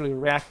actually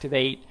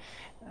reactivate,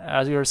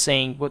 as you were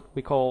saying, what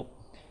we call,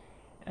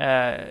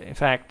 in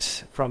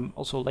fact, from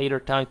also later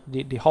time,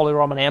 the Holy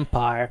Roman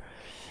Empire,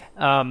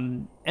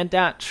 and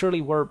that surely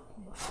were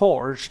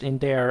forged in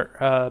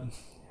their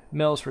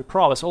military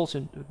prowess, also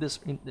in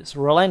this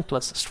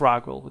relentless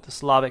struggle with the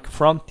Slavic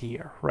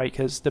frontier, right?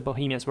 Because the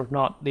Bohemians were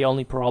not the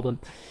only problem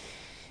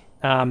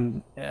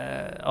of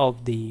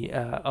the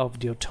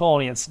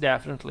Ottonians,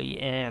 definitely,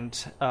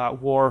 and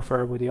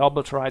warfare with the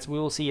Obloterites. We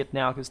will see it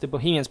now, because the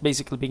Bohemians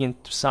basically begin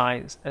to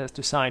side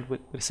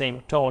with the same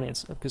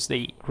Ottonians, because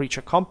they reach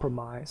a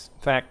compromise.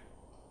 In fact,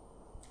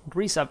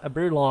 there is a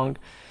very long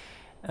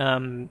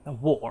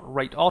war,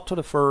 right? Otto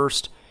the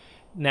First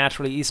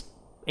naturally is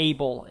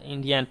able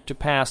in the end to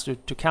pass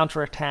to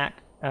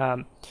counterattack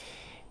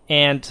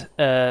and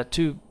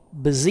to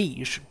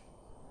besiege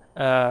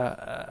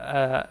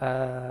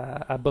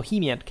a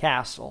Bohemian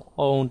castle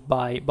owned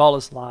by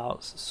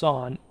Boleslaus'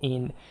 son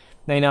in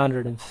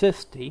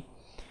 950.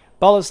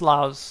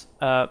 Boleslaus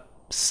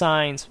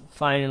signs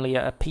finally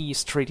a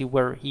peace treaty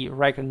where he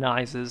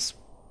recognizes,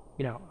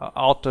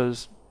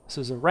 Otto's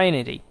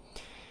suzerainty,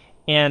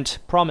 and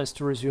promised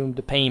to resume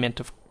the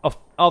payment of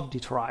the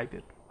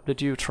tribute, the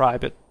due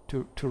tribute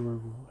to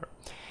ruler.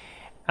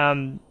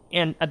 And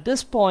at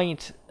this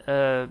point,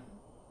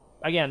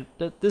 again,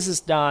 this is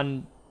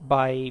done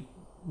by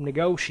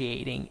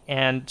negotiating,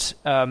 and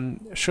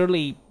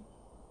surely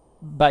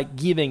by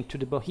giving to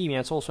the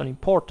Bohemians also an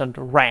important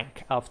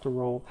rank, after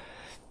all,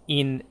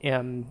 in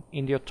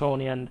the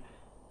Ottonian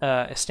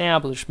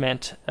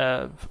establishment,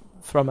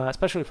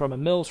 especially from a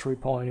military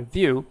point of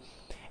view,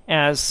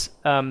 as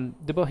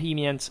the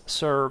Bohemians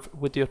serve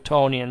with the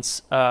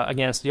Ottonians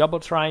against the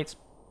Obotrites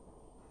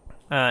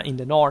in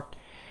the north,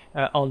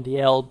 on the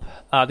Elbe.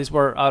 These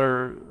were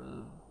other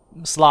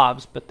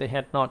Slavs, but they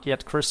had not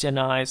yet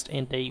Christianized,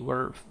 and they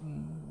were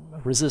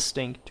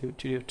resisting to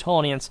the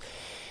Ottonians.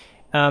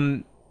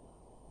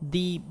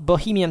 The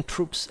Bohemian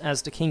troops,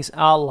 as the king's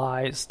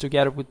allies,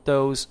 together with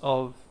those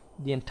of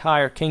the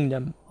entire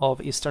kingdom of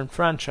Eastern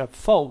Francia,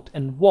 fought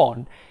and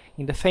won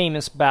in the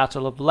famous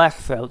Battle of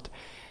Lechfeld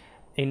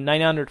in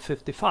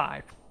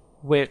 955,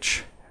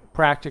 which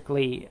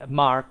practically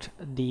marked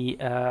the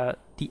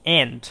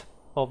end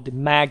of the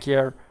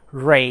Magyar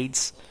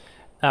raids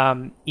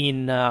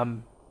in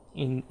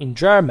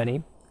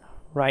Germany,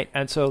 right?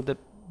 And so the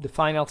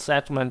final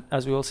settlement,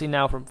 as we will see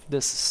now from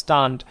this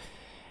stunned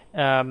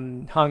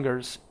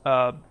Hungers,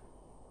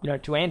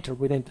 to enter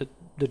within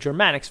the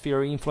Germanic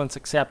sphere, influence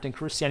accepting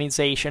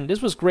Christianization.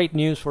 This was great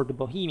news for the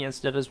Bohemians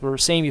that, as we were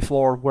saying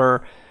before,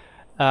 were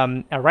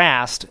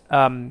harassed,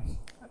 as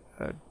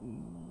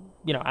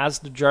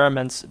the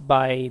Germans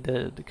by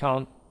the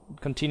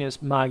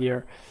continuous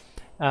Magyar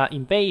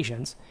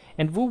invasions,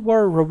 and who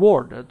were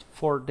rewarded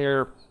for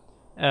their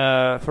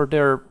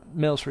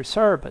military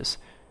service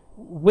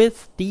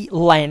with the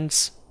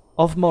lands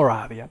of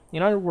Moravia.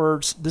 In other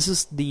words, this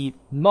is the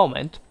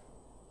moment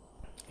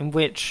in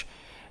which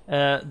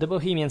the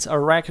Bohemians are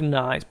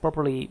recognized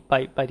properly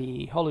by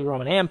the Holy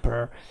Roman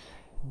Emperor,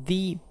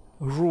 the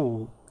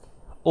rule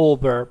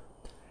over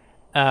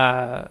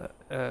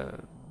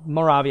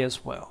Moravia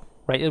as well,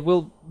 right? It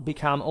will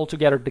become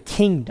altogether the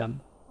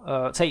kingdom,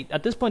 say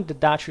at this point the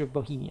Duchy of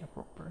Bohemia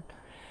proper,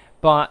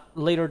 but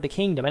later the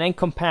kingdom, and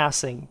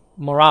encompassing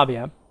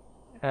Moravia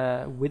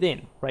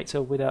within, right?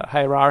 So with a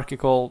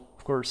hierarchical,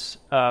 of course,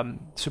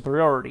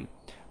 superiority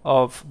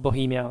of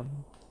Bohemia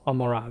on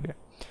Moravia.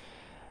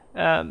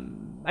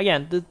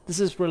 Again, this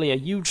is really a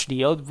huge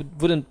deal. It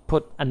wouldn't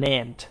put an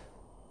end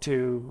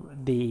to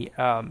the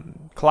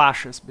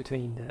clashes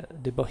between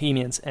the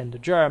Bohemians and the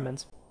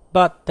Germans,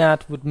 but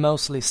that would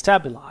mostly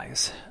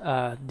stabilize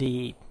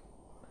the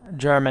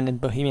German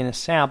and Bohemian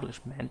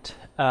establishment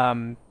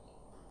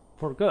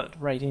for good,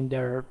 right, in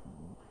their,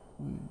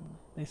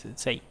 let's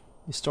say,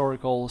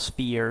 historical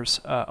spheres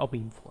of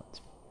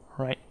influence,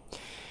 right?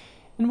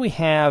 And we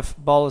have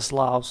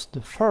Boleslaus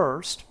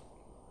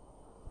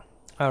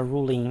I,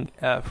 ruling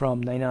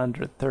from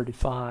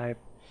 935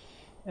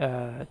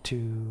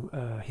 to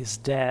his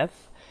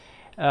death.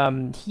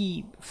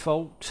 He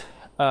fought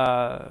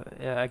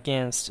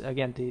against,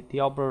 again, the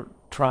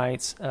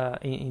Obotrites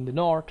in the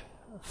north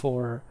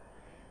for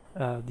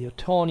the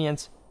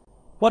Ottonians.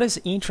 What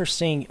is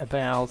interesting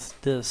about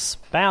this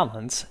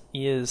balance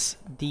is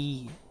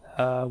the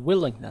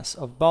willingness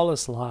of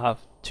Boleslaus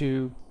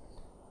to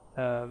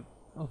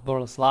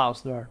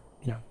Boleslaus, there are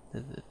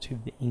the two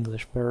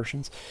English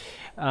versions,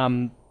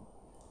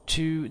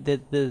 to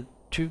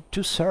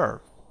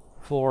serve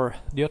for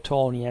the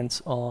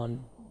Ottonians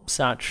on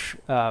such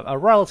a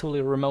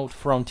relatively remote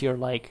frontier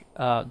like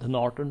the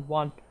northern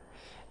one.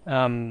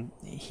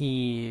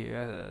 He,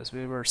 as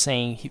we were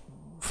saying, he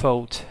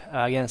fought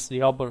against the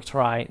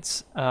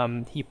Obotrites.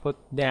 He put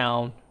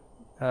down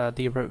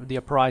the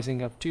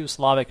uprising of two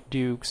Slavic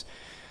dukes,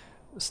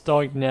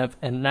 Stoignev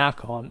and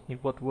Nakon, in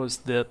what was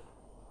the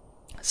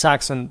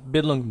Saxon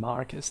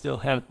Bildungsmark. I still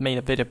haven't made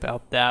a video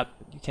about that,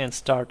 but you can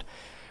start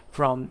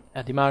from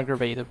the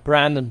Margrave of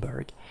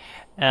Brandenburg.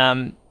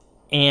 And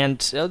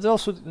there's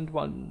also the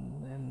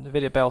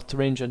video about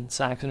Thuringian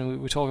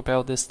Saxon. We talk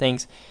about these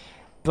things.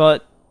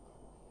 But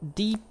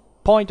the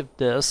point of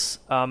this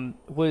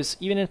was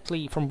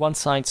evidently, from one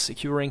side,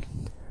 securing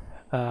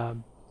the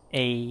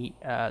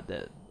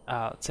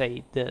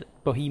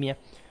Bohemia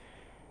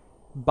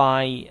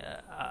by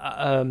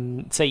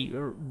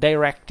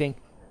directing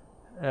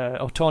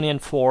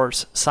Ottonian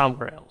force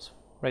somewhere else,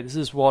 right? This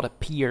is what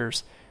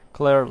appears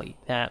clearly,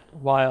 that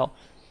while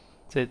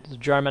the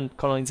German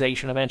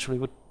colonization eventually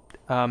would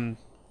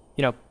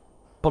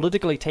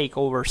politically take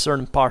over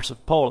certain parts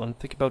of Poland,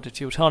 think about the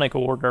Teutonic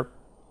Order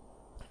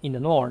in the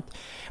north,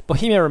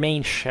 Bohemia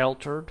remained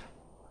sheltered,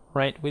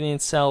 right, within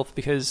itself,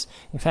 because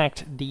in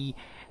fact the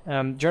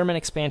German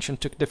expansion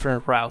took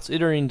different routes,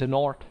 either in the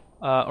north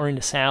or in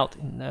the south,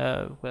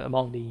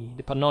 among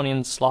the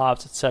Pannonian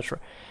Slavs, etc.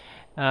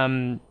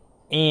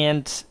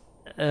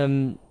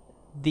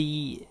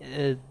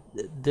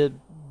 The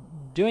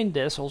doing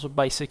this also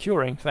by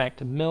securing, in fact,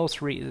 the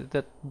military,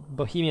 that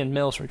Bohemian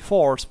military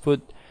force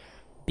would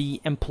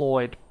be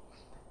employed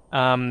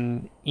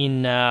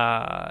in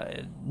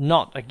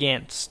not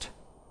against,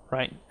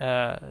 right,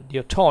 the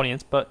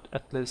Ottonians, but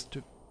at least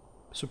to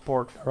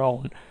support their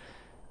own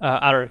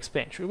other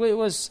expansion. It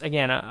was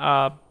again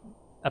a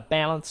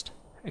balanced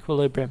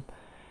equilibrium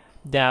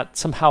that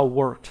somehow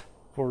worked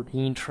for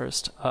the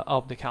interest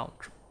of the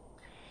country.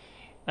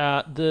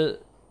 The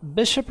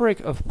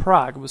Bishopric of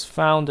Prague was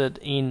founded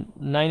in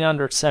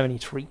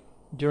 973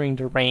 during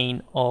the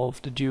reign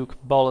of the Duke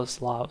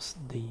Boleslaus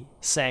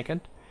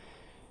II.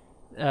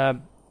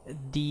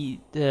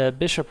 The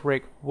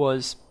bishopric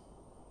was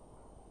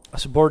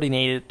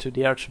subordinated to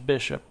the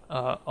Archbishop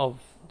of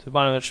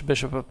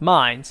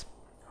Mainz,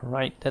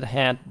 right? That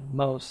had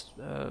most,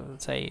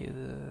 say,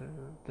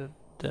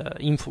 the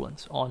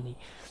influence on the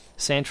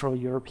Central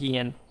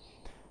European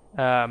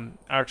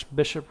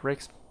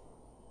archbishoprics,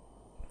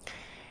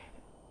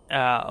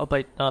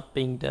 albeit not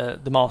being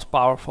the most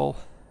powerful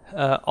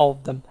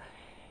of them.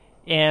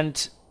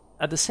 And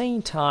at the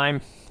same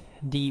time,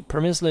 the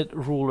Przemyslic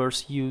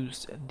rulers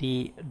used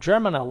the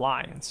German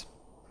alliance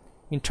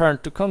in turn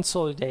to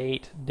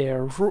consolidate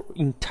their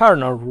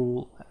internal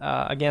rule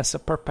against a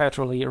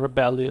perpetually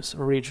rebellious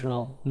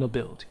regional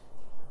nobility,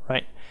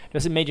 right?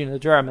 Just imagine the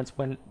Germans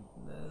when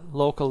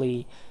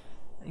locally,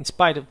 in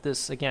spite of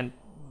this, again,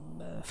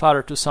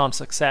 father-to-son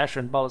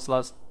succession,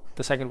 Boleslaus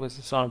II was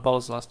the son of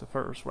Boleslaus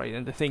I, right?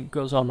 And the thing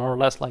goes on more or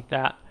less like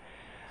that.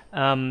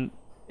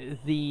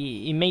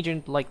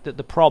 Imagine like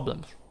the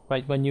problems,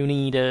 right? When you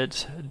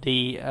needed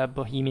the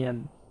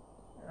Bohemian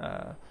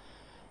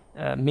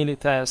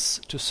milites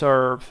to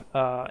serve,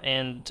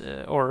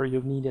 or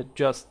you needed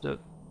just the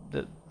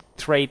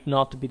trade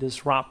not to be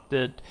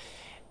disrupted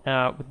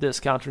with this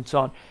country and so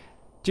on,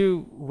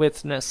 to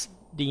witness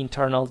the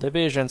internal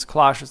divisions,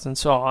 clashes, and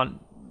so on.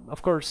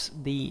 Of course,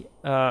 the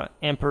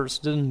emperors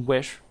didn't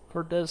wish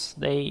for this.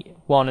 They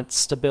wanted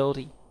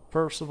stability,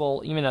 first of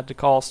all, even at the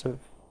cost of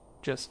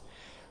just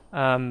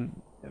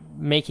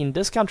making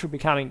this country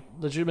becoming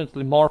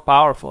legitimately more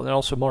powerful and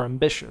also more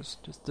ambitious,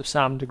 just to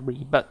some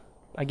degree. But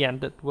again,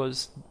 that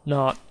was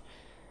not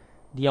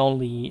the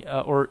only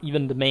or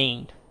even the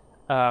main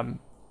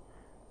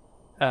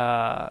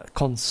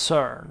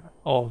concern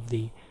of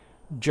the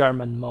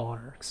German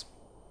monarchs,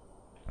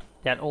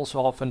 that also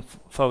often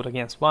fought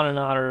against one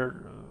another.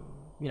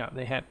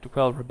 They had to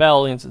quell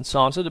rebellions and so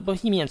on. So the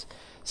Bohemians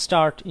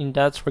start in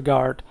that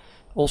regard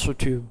also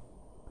to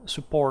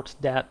support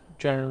that,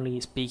 generally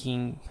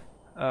speaking,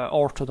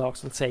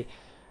 orthodox, let's say,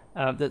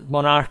 the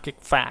monarchic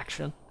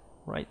faction,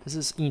 right? This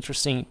is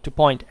interesting to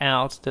point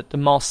out, that the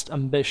most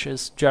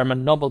ambitious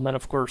German noblemen,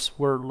 of course,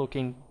 were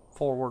looking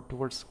forward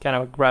towards kind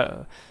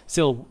of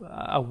still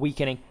a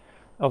weakening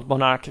of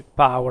monarchic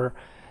power,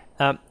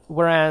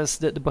 whereas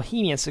the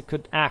Bohemians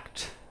could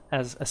act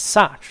as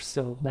such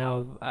still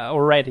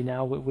already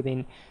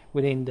within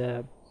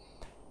the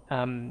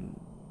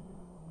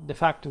de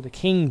facto the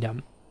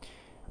kingdom,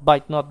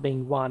 by not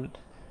being one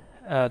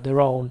their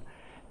own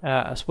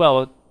as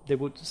well. They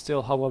would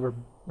still, however,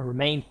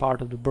 remain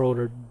part of the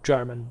broader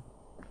German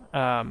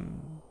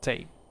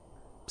say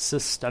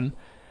system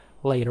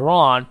later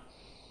on,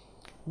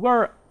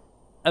 were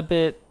a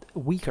bit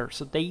weaker,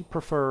 so they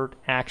preferred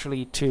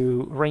actually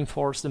to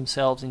reinforce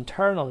themselves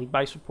internally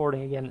by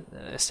supporting, again,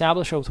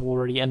 established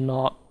authority and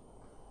not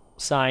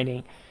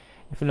signing,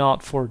 if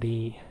not for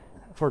the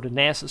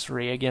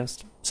necessary,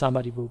 against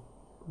somebody who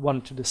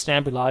wanted to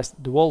destabilize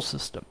the whole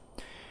system,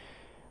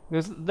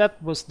 because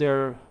that was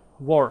their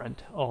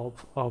warrant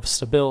of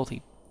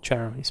stability,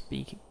 generally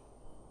speaking.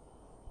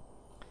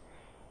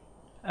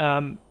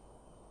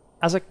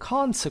 As a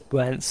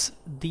consequence,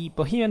 the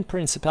Bohemian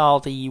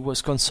Principality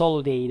was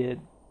consolidated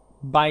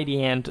by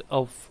the end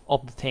of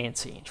the 10th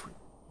century,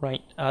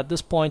 right? At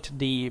this point,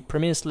 the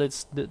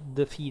Przemyslics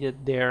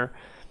defeated their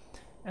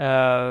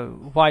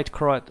White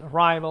Croat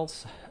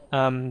rivals,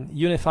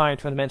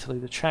 unified fundamentally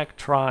the Czech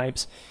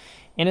tribes,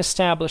 and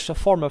established a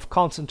form of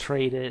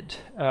concentrated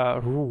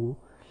rule.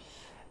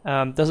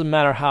 Doesn't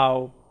matter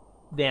how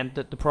then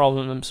the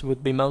problems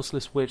would be mostly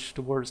switched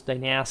towards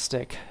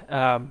dynastic,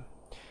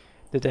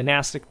 the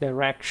dynastic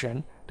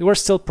direction. There were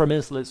still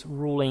Przemyslics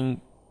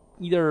ruling,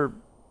 either,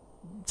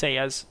 say,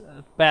 as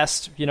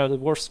best, the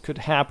worst could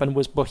happen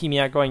was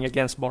Bohemia going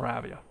against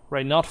Moravia,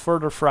 right? Not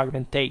further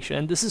fragmentation.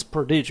 And this is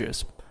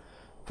prodigious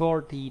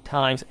for the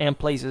times and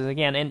places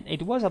again. And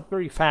it was a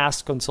very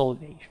fast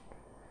consolidation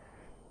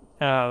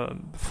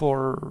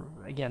for,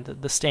 again,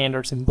 the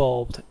standards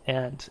involved.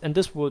 And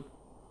this would,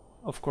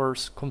 of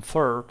course,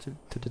 confer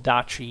to the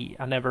duchy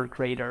an ever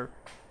greater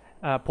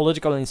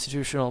political and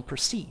institutional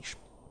prestige.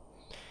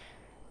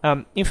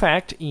 In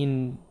fact,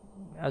 in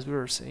as we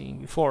were saying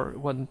before,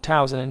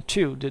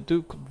 1002, the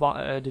Duke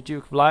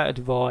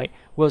Vladivoy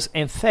was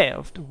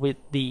enfeoffed with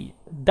the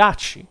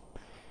Duchy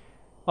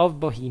of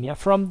Bohemia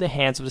from the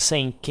hands of the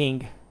same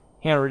King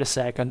Henry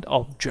II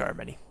of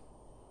Germany.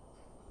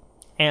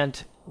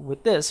 And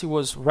with this, he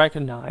was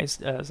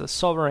recognized as a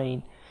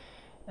sovereign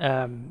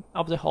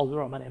of the Holy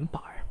Roman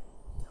Empire,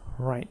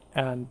 right?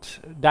 And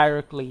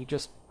directly,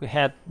 just we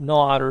had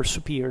no other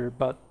superior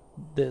but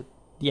the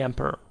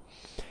emperor.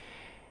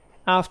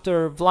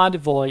 After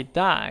Vladivoy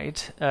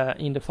died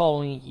in the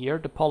following year,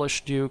 the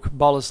Polish Duke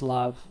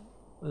Boleslav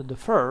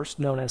I,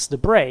 known as the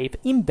Brave,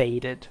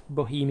 invaded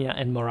Bohemia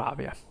and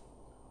Moravia,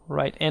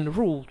 right, and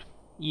ruled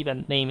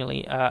even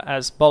namely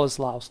as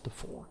Boleslav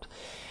IV.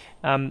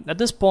 At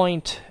this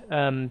point,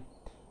 the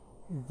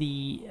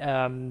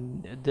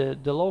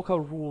local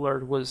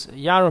ruler was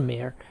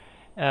Jaromir,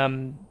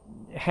 had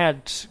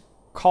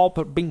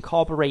been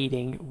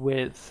cooperating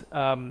with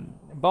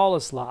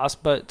Boleslav,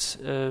 but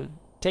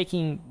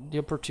taking the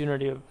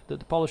opportunity of the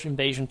Polish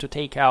invasion to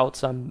take out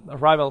some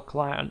rival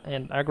clan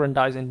and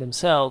aggrandizing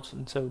themselves,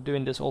 and so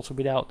doing this also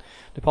without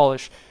the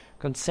Polish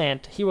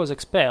consent, he was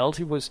expelled.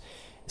 He was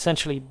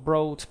essentially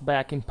brought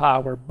back in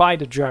power by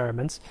the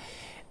Germans.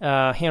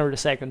 Henry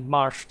II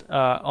marched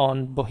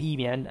on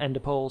Bohemia, and the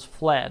Poles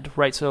fled,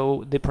 right?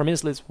 So the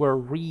Przemyslids were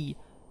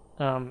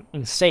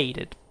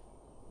reinstated.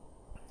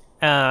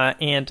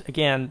 And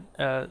again,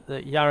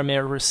 the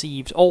Jaromir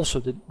received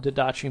also the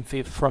Duchy in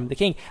fief from the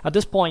king. At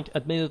this point,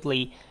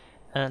 admittedly,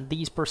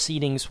 these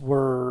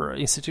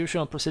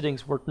institutional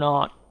proceedings were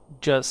not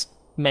just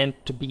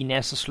meant to be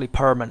necessarily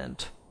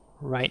permanent,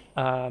 right?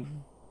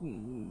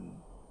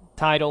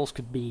 Titles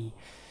could be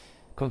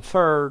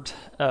conferred,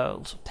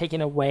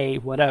 taken away,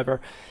 whatever.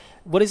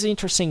 What is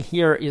interesting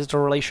here is the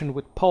relation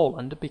with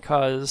Poland,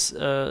 because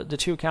the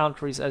two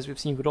countries, as we've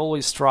seen, would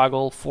always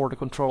struggle for the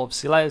control of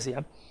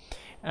Silesia.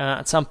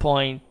 At some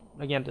point,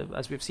 again,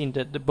 as we've seen,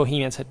 the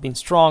Bohemians had been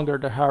stronger.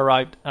 They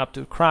arrived up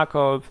to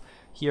Krakow.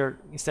 Here,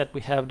 instead,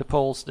 we have the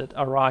Poles that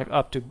arrived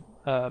up to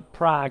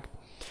Prague.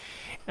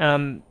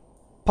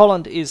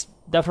 Poland is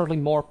definitely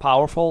more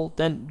powerful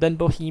than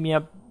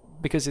Bohemia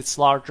because it's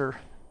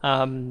larger.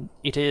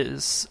 It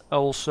is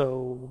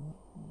also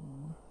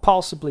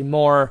possibly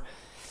more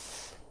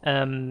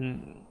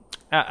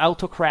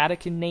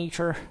autocratic in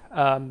nature,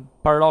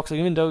 paradoxically,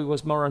 even though it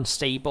was more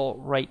unstable,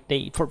 right?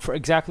 They, for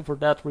exactly for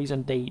that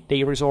reason,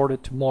 they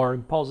resorted to more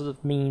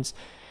impositive means,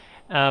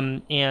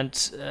 and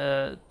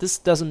this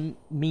doesn't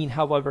mean,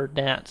 however,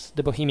 that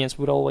the Bohemians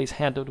would always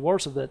handle the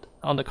worst of it.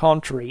 On the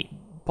contrary,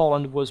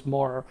 Poland was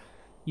more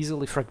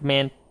easily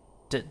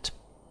fragmented,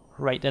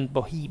 right, than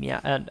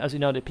Bohemia, and as you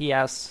know, the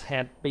PS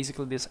had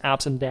basically these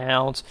ups and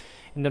downs,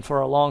 and then for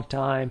a long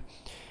time,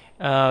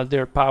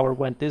 their power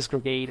went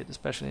disgregated,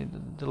 especially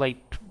in the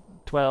late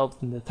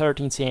 12th and the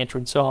 13th century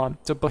and so on.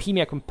 So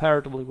Bohemia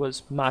comparatively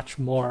was much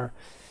more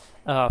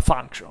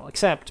functional,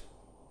 except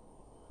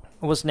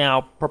it was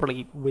now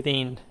properly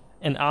within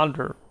and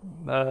under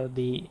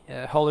the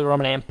Holy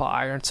Roman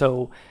Empire, and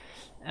so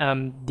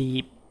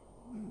the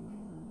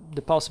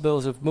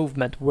possibilities of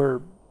movement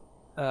were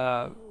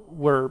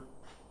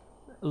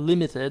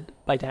limited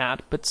by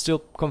that, but still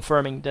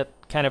confirming that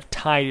kind of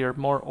tighter,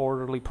 more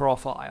orderly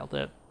profile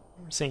that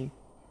we're seeing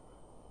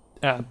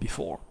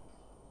before.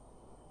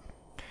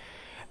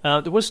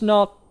 There was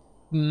not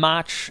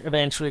much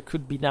eventually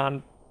could be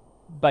done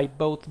by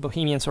both the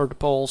Bohemians or the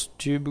Poles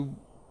to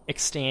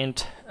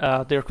extend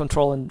their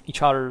control in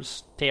each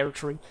other's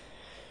territory,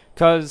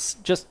 because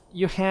just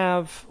you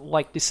have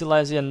like the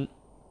Silesian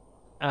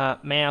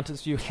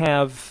mountains, you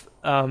have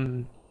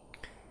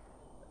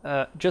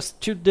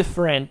just two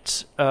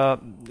different,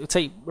 let's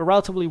say,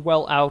 relatively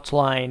well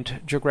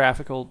outlined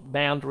geographical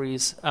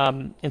boundaries,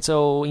 and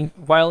so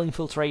while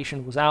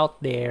infiltration was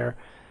out there,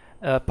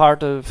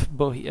 part of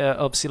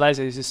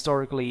Silesia is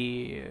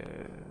historically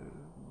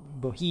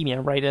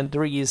Bohemian, right? And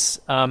there is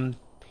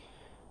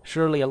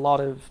surely a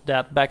lot of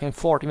that back and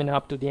forth, even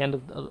up to the end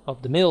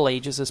of the Middle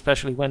Ages,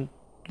 especially when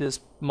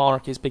these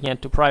monarchies began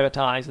to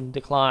privatize and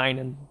decline,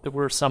 and there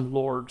were some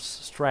lords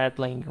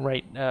straddling,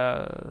 right,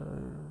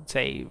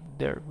 say,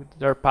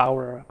 their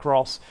power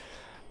across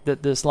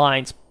these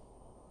lines.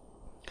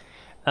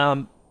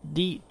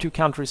 The two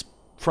countries,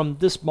 from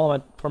this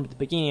moment, from the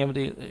beginning of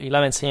the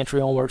 11th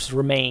century onwards,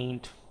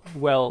 remained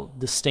well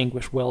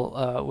distinguished,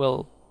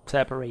 well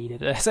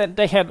separated, as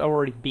they had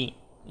already been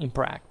in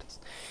practice.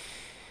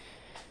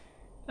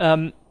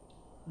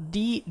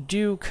 The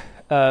Duke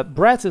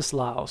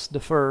Bratislaus I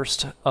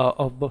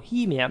of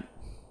Bohemia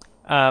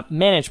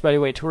managed, by the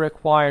way, to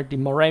require the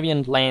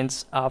Moravian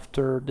lands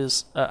after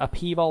this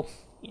upheaval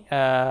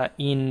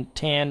in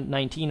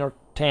 1019 or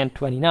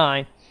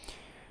 1029,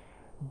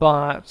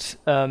 but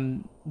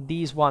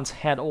these ones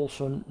had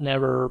also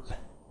never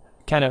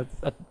kind of,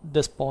 at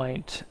this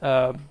point,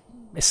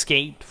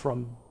 escaped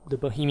from the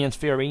Bohemian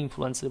sphere of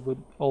influence. It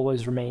would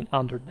always remain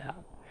under that.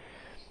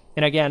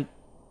 And again,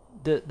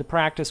 the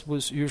practice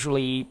was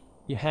usually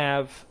you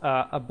have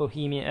a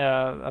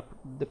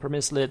the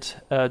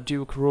Przemyslid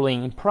Duke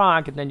ruling in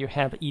Prague, and then you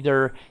have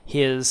either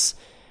his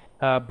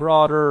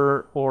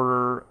brother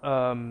or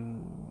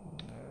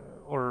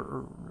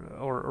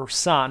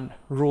son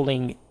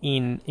ruling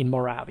in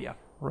Moravia,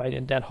 right?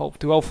 And then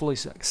hopefully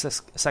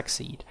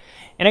succeed.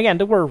 And again,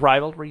 there were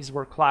rivalries, there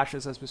were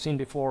clashes, as we've seen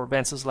before.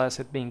 Wenceslas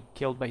had been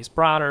killed by his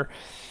brother,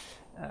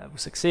 who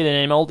succeeded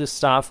in him, all this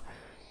stuff.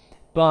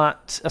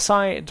 But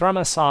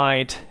drama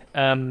aside,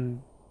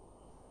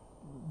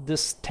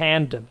 this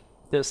tandem,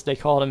 this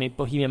dichotomy,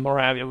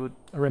 Bohemia-Moravia, would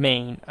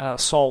remain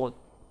solid,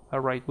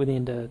 right,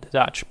 within the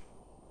Dutch.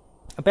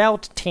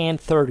 About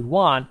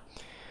 1031,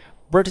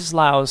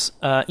 Bretislaus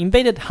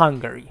invaded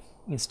Hungary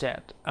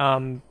instead.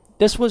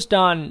 This was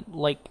done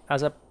like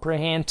as a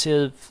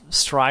preemptive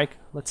strike,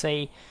 let's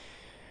say,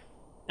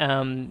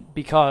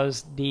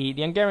 because the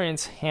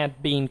Hungarians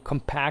had been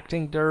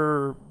compacting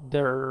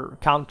their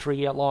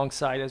country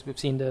alongside, as we've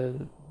seen,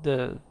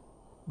 the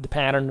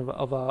pattern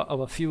of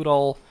a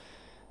feudal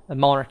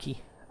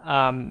monarchy,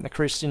 a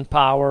Christian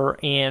power,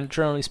 and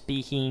generally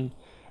speaking,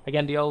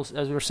 again, as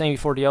we were saying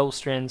before, the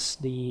Austrians,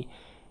 the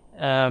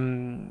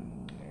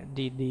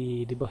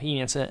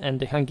Bohemians and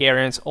the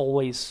Hungarians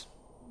always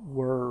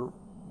were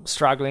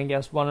struggling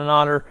against one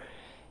another.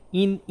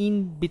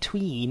 In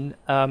between,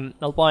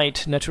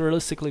 albeit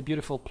naturalistically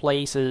beautiful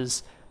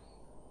places,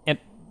 and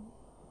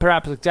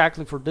perhaps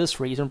exactly for this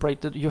reason, right,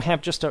 that you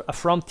have just a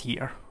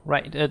frontier,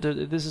 right?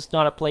 This is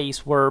not a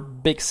place where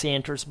big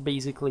centers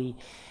basically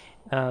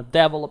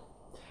develop.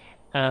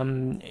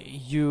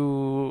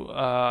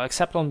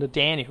 Except on the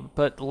Danube,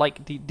 but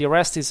like the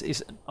rest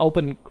is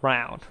open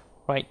ground,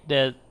 right?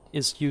 That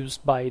is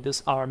used by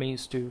these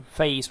armies to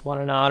face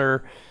one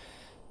another,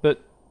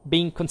 but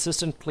being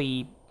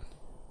consistently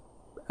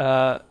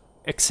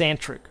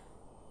eccentric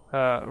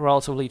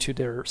relatively to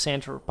their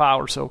center of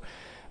power. So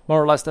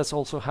more or less, that's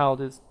also how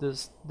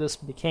this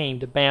became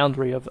the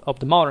boundary of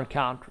the modern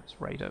countries,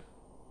 right?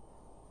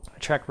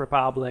 Czech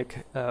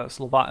Republic,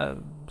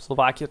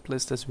 Slovakia, at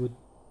least, as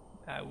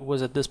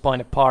was at this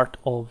point a part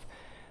of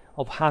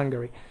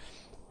Hungary,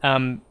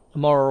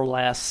 more or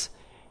less,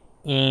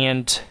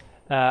 and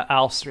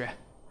Austria.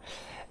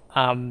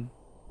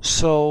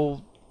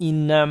 So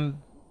in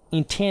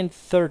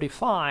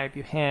 1035,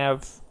 you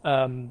have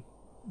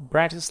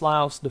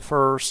Bretislaus I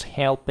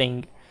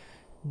helping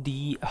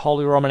the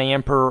Holy Roman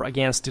Emperor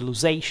against the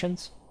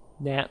Lusatians,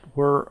 that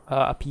were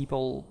a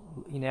people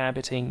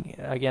inhabiting,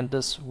 again,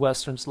 this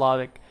Western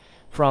Slavic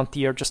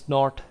frontier just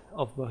north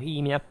of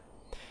Bohemia.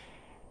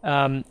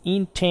 In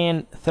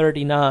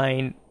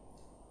 1039,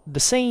 the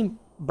same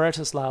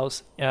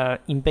Bretislaus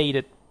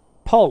invaded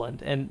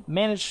Poland and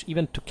managed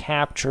even to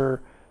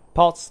capture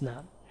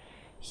Poznan.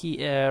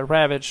 He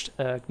ravaged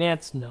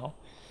Gniezno,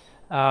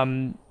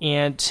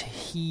 and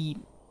he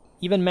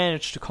even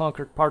managed to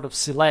conquer part of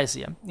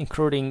Silesia,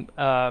 including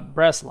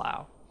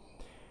Breslau.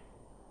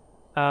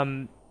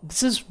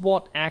 This is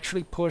what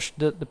actually pushed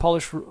the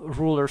Polish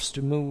rulers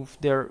to move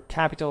their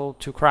capital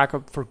to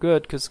Krakow for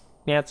good, because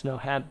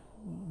Gniezno had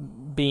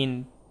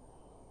been,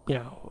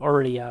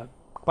 already a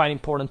quite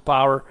important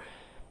power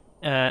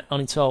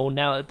on its own.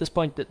 Now, at this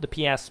point, the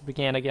PS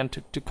began again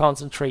to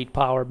concentrate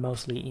power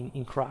mostly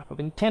in Krakow.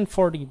 In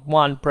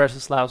 1041,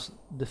 Bretislaus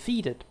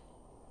defeated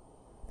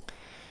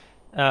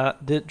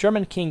the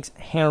German kings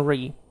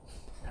Henry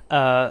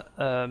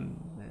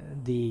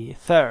the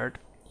Third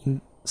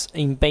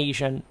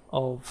invasion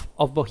of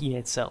Bohemia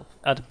itself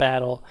at the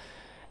battle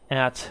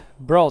at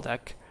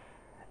Brodak.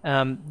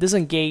 This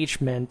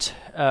engagement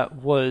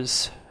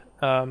was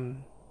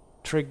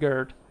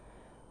triggered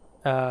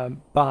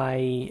by,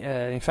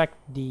 in fact,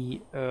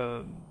 the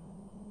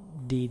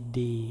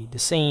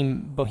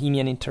same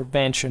Bohemian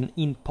intervention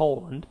in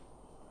Poland,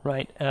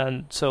 right?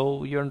 And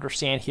so you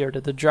understand here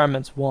that the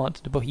Germans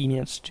want the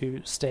Bohemians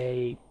to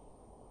stay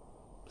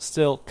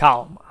still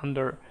calm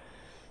under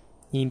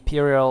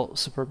imperial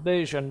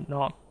supervision,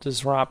 not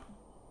disrupt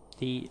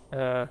the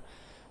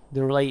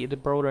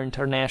broader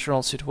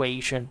international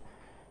situation,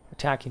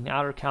 attacking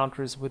other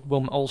countries with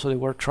whom also they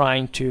were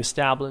trying to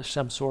establish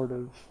some sort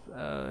of,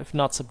 if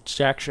not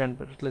subjection,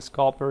 but at least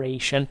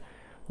cooperation.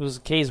 It was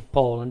the case of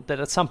Poland, that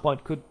at some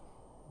point could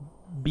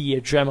be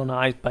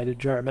hegemonized by the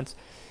Germans,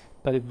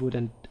 but it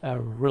wouldn't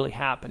really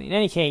happen. In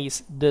any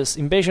case, this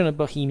invasion of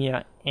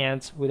Bohemia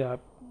ends with an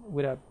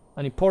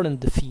important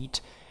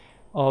defeat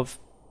of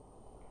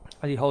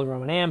the Holy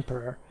Roman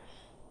Emperor.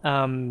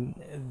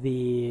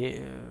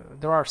 There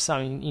are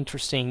some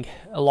interesting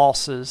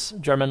losses,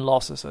 German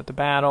losses at the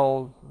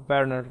battle.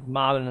 Werner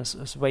Maden, a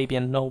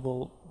Swabian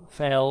noble,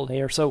 fell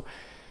there. So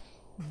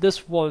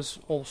this was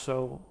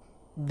also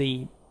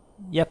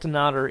yet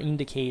another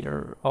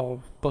indicator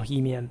of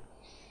Bohemian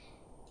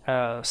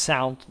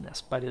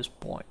soundness by this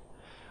point.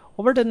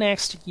 Over the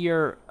next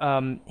year,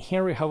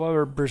 Henry,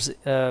 however,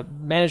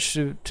 managed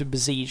to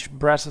besiege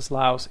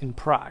Bretislaus in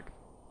Prague.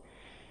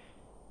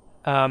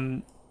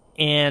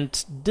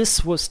 And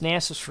this was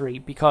necessary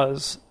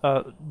because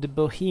the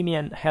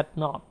Bohemian had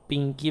not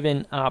been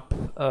given up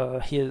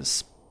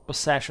his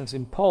possessions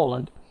in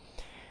Poland.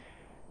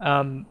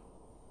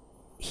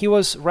 He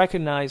was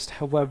recognized,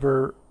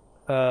 however,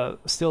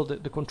 still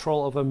the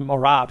control over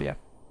Moravia,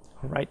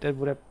 right? That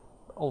would have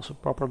also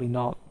probably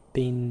not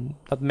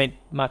made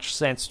much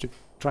sense to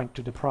trying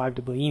to deprive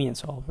the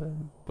Bohemians of.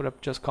 Would have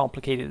just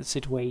complicated the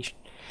situation.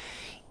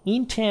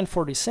 In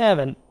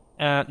 1047,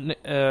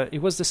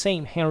 it was the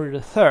same Henry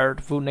III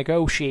who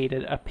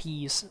negotiated a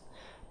peace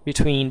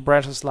between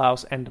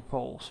Bretislaus and the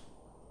Poles.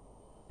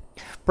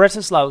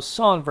 Bretislaus'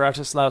 son,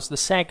 Bretislaus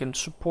II,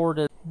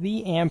 supported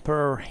the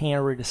Emperor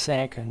Henry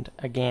II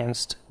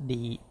against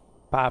the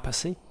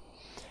papacy,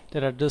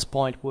 that at this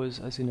point was,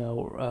 as you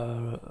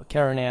know,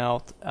 carrying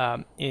out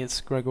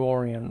its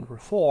Gregorian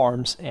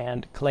reforms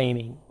and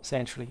claiming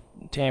essentially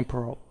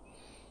temporal,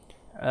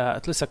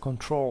 at least a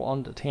control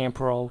on the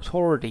temporal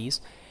authorities.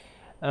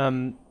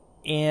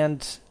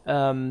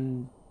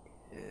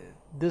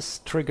 This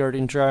triggered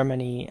in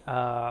Germany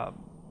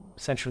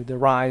essentially the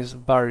rise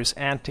of various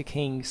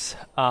anti-kings,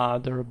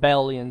 the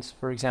rebellions,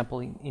 for example,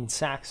 in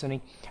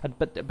Saxony.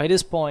 But by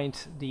this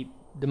point, the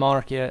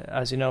monarchy,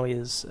 as you know,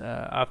 is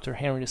after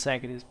Henry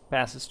II,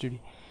 passes to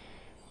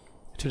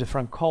the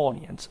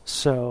Franconians.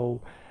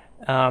 So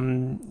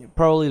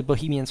probably the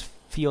Bohemians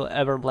feel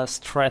ever less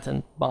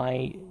threatened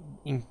by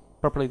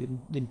properly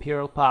the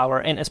imperial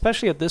power, and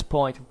especially at this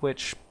point, at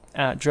which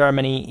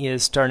Germany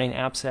is turning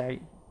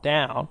upside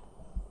down,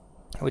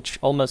 which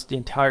almost the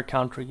entire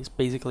country is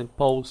basically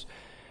opposed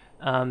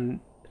to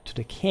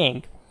the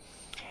king.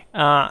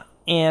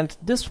 And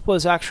this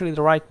was actually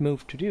the right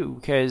move to do,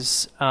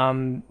 because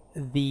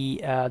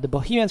the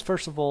Bohemians,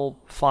 first of all,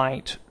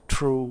 fight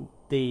through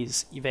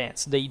these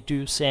events. They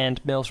do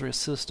send military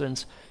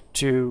assistance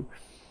to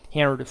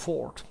Henry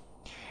IV.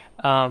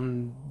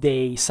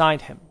 They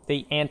signed him.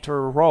 They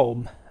enter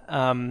Rome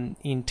in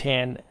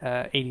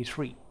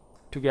 1083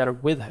 together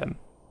with him.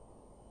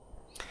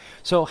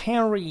 So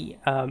Henry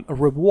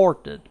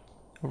rewarded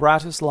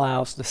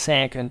Bretislaus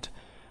II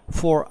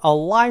for a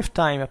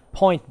lifetime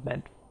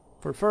appointment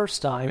for the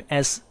first time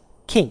as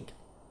King,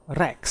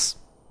 Rex,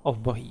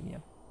 of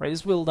Bohemia. Right?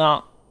 This will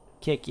not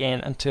kick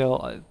in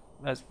until,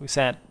 as we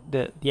said,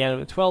 the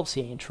end of the 12th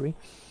century.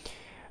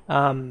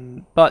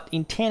 But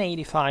in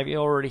 1085 it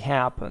already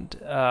happened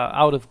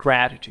out of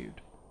gratitude,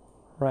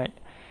 right?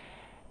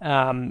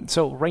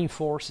 So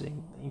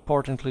reinforcing,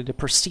 importantly, the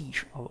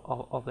prestige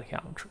of the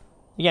country.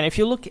 Again, if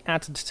you look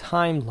at the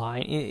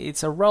timeline,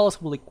 it's a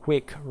relatively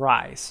quick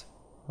rise,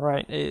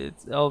 right?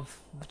 It's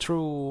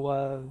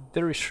through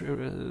very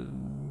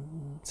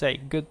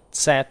good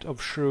set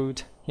of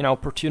shrewd,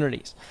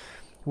 opportunities,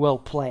 well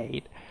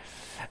played.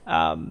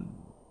 But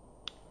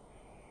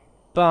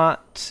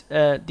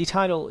the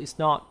title is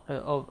not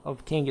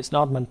of king is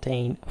not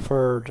maintained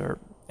further.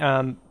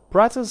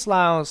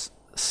 Bretislaus'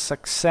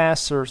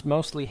 successors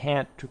mostly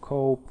had to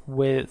cope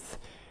with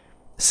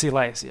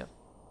Silesia,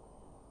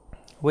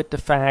 with the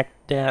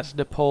fact that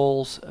the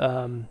Poles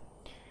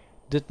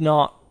did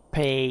not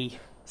pay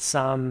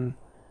some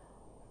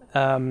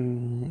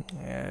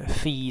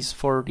fees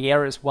for the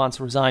areas once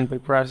resigned by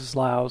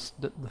Bretislaus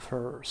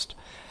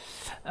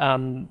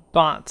I.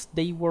 But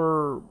they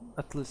were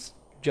at least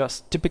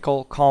just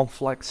typical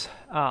conflicts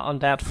on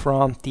that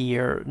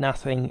frontier,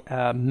 nothing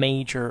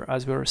major.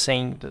 As we were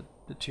saying, the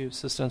two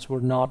systems were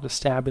not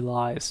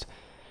destabilized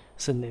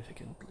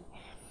significantly.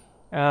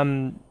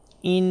 The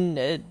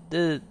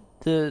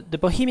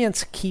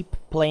Bohemians keep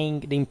playing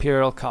the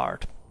imperial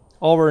card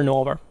over and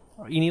over.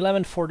 In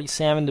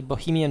 1147, the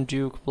Bohemian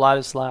Duke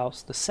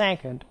Vladislaus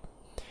II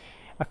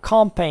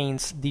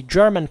accompanies the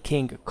German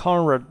king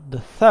Conrad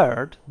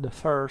III, the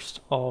first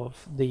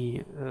of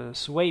the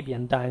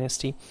Swabian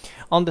dynasty,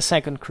 on the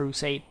Second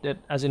Crusade that,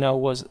 as you know,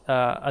 was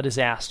a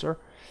disaster.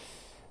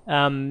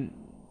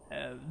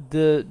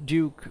 The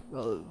Duke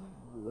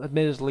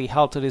admittedly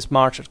halted his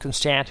march at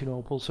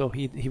Constantinople, so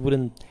he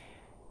wouldn't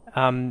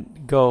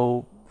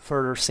go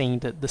further, seeing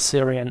the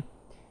Syrian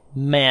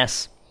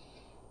mess.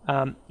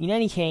 In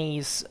any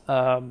case,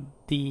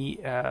 the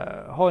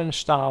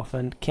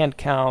Hohenstaufen can't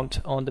count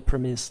on the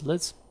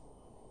Przemyslids,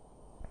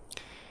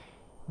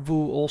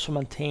 who also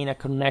maintain a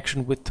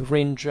connection with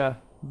Thuringia,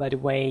 by the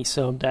way,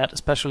 so that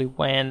especially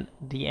when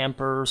the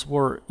emperors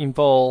were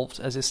involved,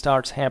 as it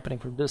starts happening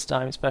from this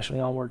time, especially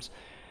onwards,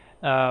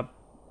 a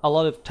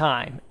lot of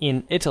time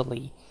in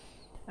Italy,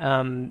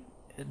 the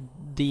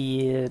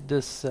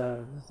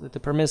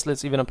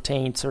Przemyslids even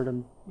obtained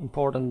certain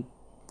important,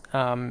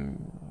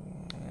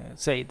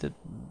 say that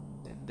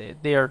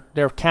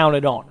they're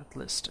counted on, at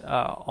least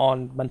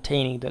on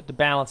maintaining the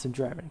balance in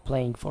Germany,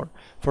 playing for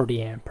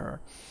the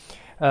emperor.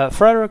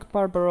 Frederick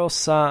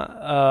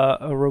Barbarossa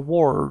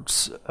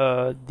rewards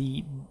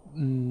the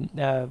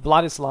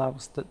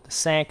Vladislaus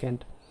II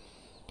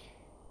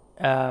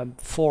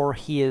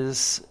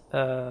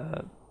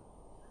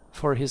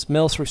for his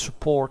military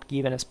support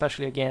given,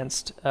 especially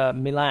against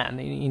Milan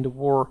in the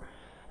war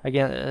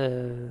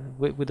again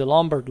with the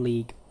Lombard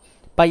League,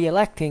 by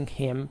electing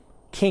him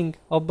King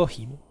of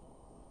Bohemia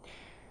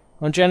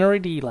on January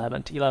the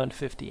 11th,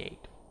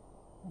 1158.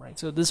 Right,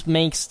 so this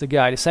makes the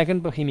guy the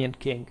second Bohemian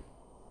king,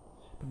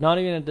 but not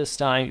even at this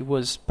time it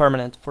was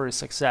permanent for his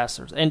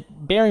successors. And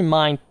bear in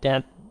mind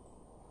that,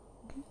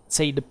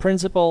 say, the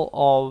principle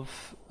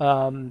of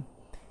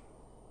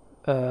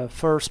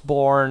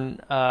firstborn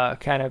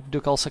kind of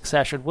ducal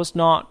succession was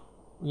not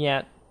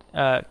yet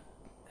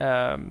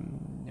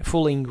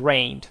fully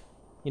ingrained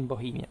in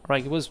Bohemia,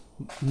 right? It was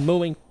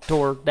moving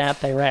toward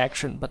that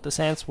direction, but the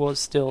sense was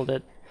still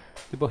that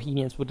the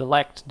Bohemians would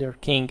elect their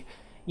king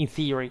in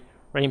theory,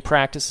 right? In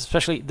practice,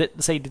 especially, the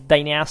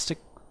dynastic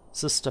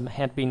system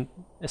had been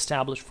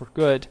established for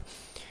good.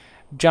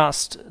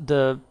 Just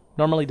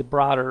normally the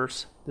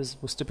brothers, this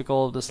was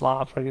typical of the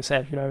Slavs, like I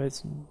said,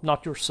 it's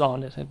not your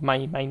son, it's my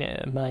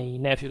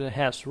nephew that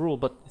has to rule,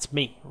 but it's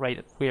me,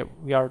 right?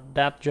 We are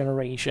that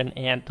generation,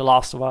 and the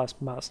last of us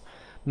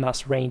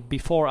must reign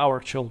before our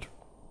children.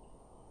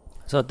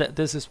 So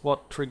this is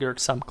what triggered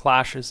some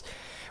clashes,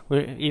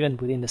 even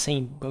within the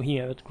same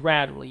Bohemia, but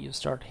gradually you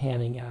start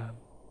having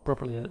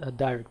properly a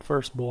direct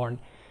firstborn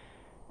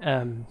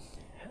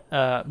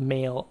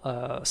male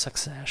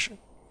succession.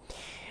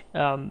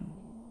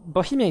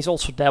 Bohemia is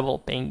also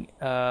developing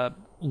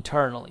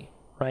internally,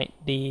 right?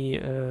 The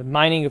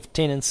mining of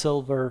tin and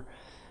silver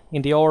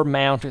in the Ore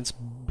Mountains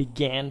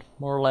began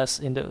more or less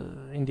in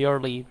the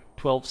early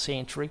 12th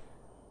century.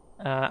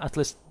 At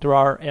least there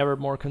are ever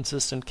more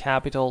consistent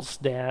capitals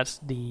that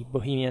the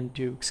Bohemian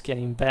dukes can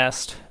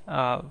invest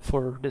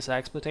for this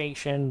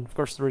exploitation. Of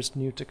course, there is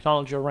new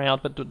technology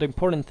around, but the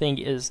important thing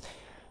is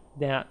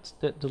that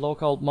the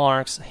local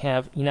monarchs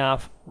have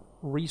enough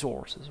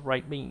resources,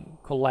 right, being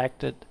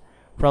collected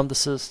from the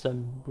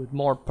system with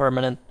more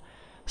permanent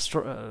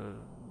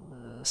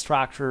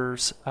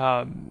structures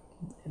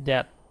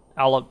that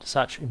allow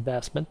such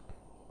investment.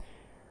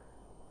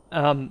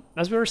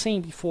 As we were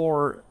saying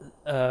before,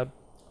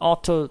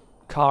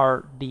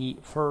 Ottokar I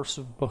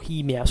of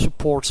Bohemia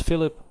supports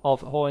Philip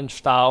of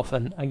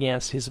Hohenstaufen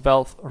against his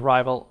wealth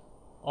rival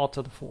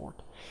Otto IV.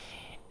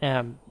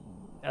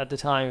 At the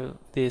time of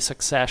the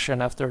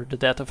succession after the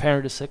death of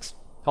Henry VI,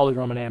 Holy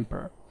Roman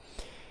Emperor.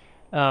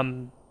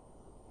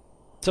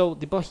 So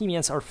the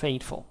Bohemians are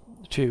faithful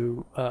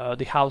to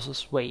the House of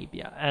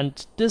Swabia,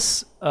 and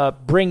this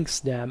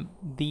brings them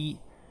the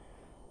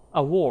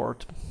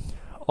award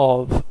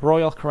of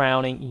royal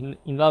crowning in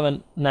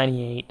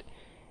 1198,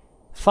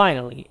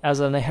 finally, as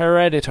an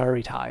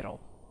hereditary title.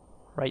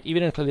 Right,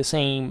 evidently the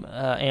same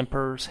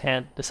emperors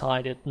had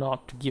decided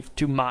not to give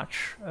too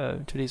much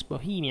to these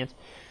Bohemians,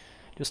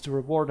 just to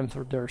reward them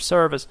for their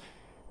service,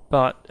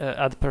 but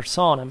ad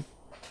personam.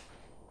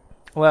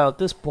 Well, at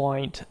this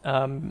point,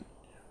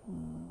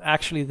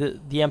 actually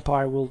the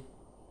empire will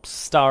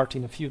start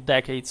in a few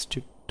decades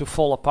to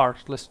fall apart,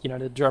 at least,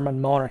 the German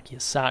monarchy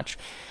as such.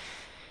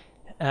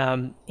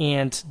 And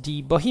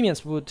the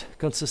Bohemians would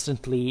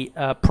consistently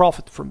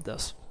profit from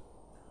this.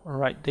 All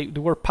right, they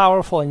were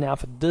powerful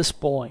enough at this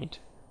point,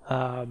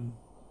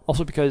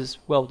 also because,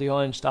 well, the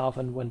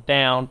Hohenstaufen went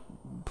down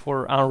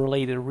for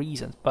unrelated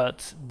reasons,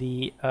 but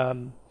the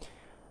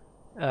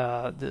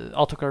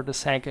Ottokar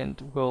II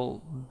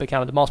will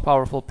become the most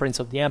powerful prince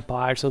of the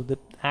empire, so that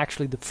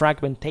actually the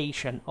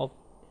fragmentation of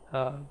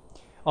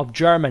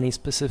Germany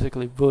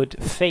specifically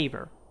would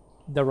favor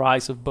the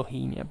rise of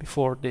Bohemia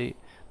before the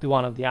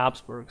one of the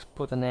Habsburgs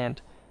put an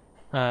end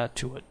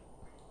to it.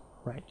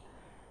 Right.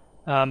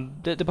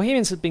 The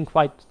Bohemians have been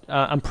quite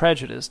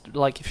unprejudiced.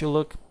 Like, if you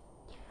look,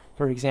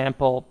 for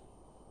example,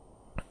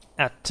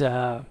 at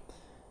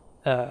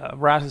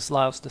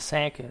Rastislaus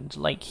II,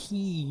 like,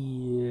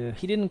 he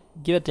didn't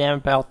give a damn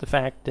about the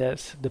fact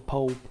that the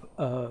Pope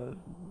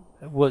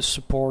was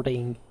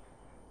supporting,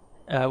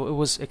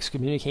 was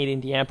excommunicating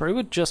the emperor. He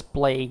would just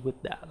play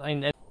with that. I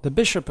mean, the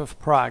Bishop of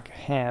Prague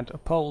had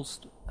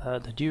opposed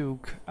the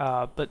Duke,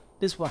 but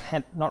this one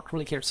had not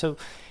really cared. So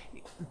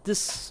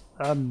this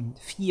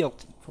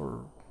fealty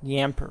for the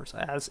emperors,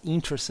 as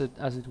interested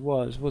as it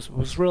was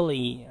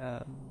really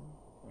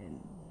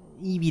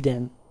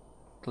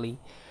evidently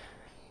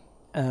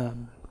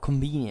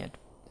convenient,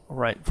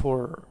 right,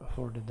 for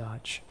the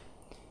Dutch.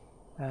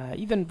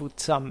 Even with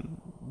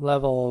some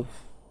level of,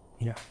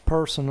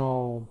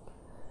 personal,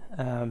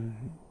 kind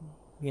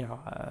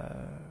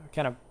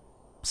of,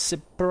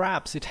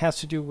 perhaps it has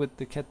to do with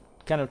the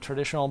kind of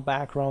traditional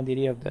background, the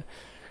idea of the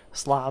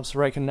Slavs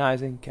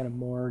recognizing kind of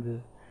more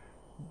the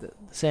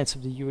sense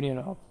of the union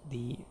of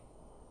the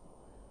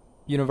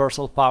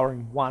universal power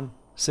in one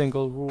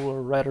single ruler,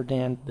 rather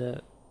than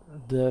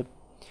the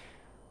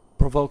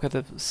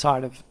provocative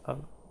side of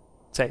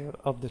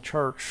the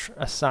church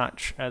as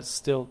such, as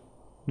still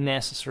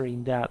necessary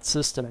in that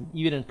system, and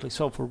evidently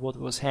so for what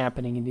was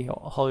happening in the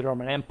Holy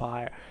Roman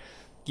Empire,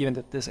 given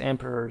that these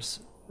emperors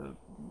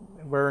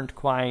weren't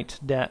quite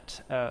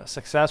that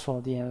successful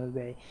at the end of the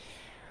day.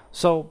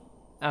 So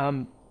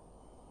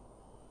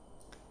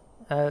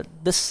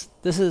this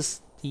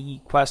is the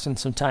question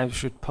sometimes we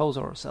should pose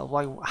ourselves,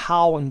 like,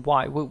 how and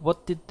why?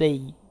 What did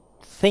they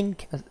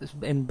think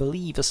and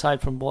believe,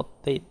 aside from what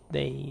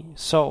they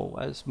saw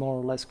as more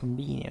or less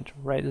convenient,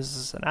 right? This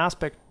is an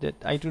aspect that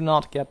I do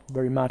not get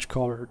very much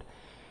covered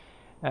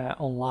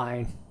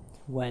online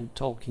when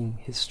talking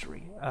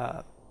history.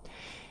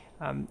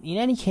 In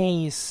any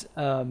case,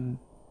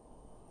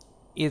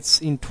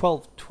 it's in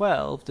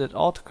 1212 that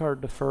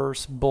Ottokar I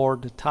bore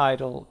the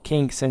title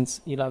king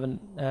since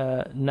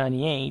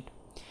 1198,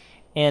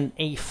 and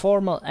a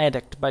formal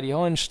edict by the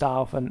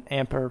Hohenstaufen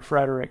Emperor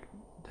Frederick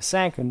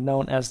II,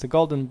 known as the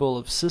Golden Bull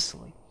of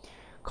Sicily,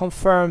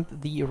 confirmed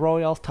the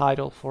royal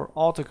title for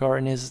Ottokar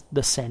and his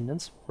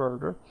descendants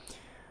further,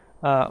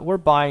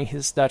 whereby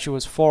his duchy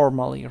was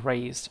formally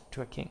raised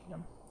to a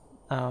kingdom.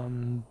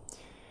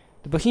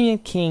 The Bohemian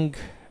king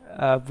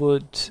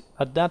would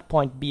at that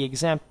point be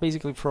exempt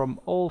basically from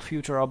all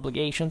future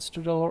obligations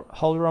to the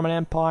Holy Roman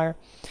Empire,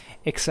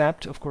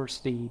 except, of course,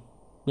 the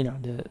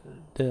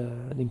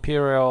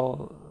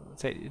imperial,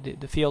 say,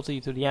 the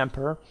fealty to the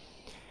emperor,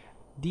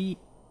 the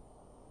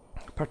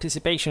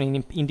participation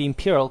in the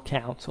imperial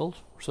council.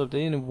 So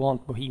they didn't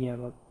want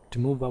Bohemia to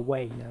move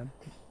away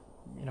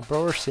in a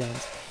broader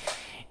sense,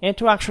 and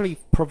to actually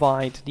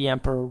provide the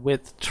emperor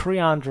with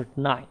 300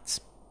 knights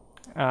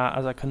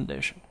as a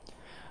condition,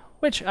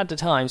 which at the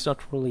time is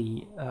not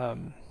really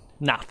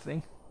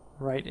nothing,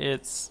 right?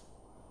 It's,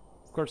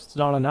 of course, it's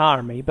not an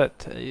army,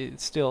 but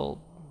it's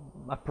still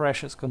a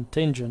precious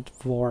contingent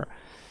for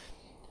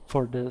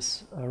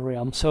this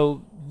realm.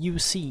 So you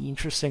see,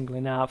 interestingly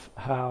enough,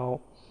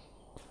 how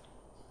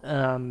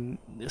how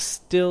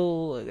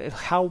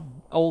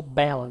all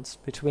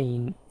balanced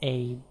between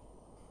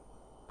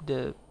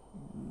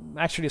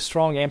actually a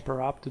strong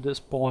emperor up to this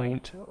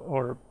point,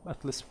 or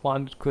at least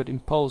one that could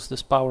impose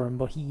this power in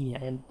Bohemia,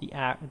 and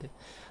the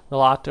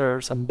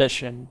latter's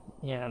ambition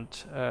and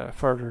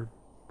further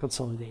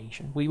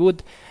consolidation. We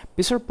would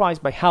be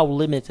surprised by how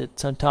limited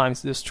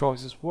sometimes these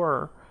choices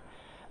were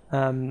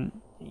in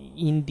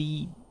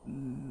the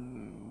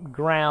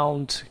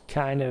ground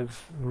kind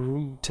of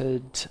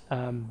rooted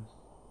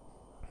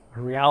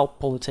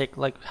realpolitik,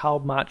 like how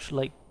much,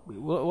 like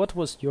what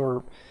was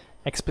your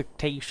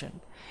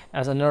expectation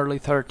as an early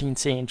 13th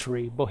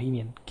century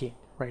Bohemian king,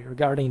 right,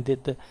 regarding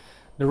the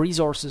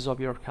resources of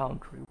your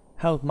country,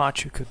 how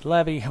much you could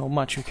levy, how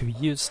much you could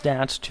use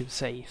that to,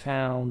 say,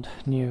 found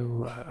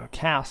new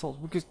castles,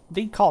 because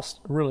they cost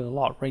really a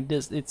lot, right?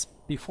 It's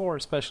before,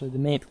 especially the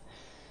mid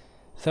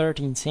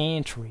 13th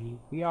century.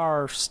 We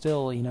are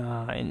still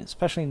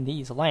especially in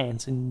these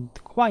lands, in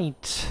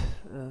quite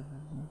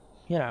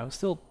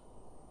still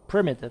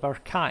primitive,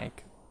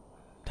 archaic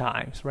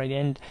times, right?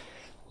 And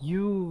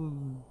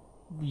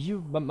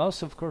but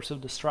most, of course,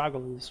 of the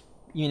struggle is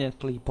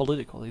eminently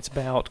political. It's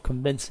about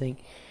convincing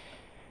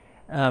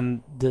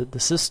the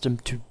system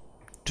to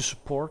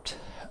support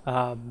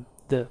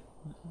the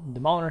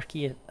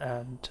monarchy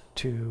and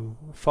to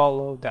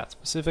follow that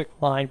specific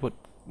line, what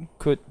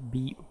could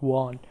be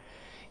won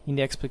in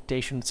the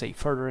expectation, say,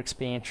 further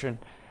expansion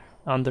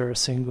under a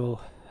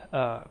single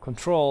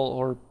control,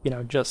 or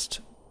just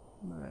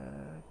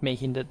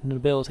making the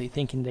nobility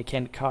thinking they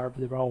can carve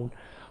their own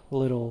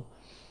little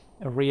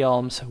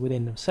realms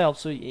within themselves.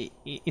 So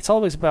it's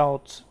always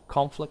about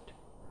conflict,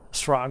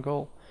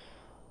 struggle,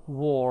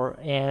 war,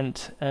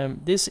 and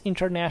this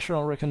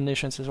international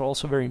recognition is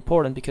also very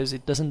important, because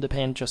it doesn't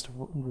depend just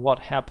what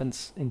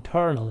happens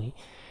internally.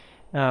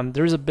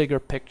 There is a bigger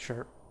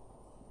picture,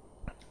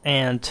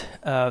 and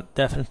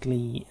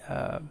definitely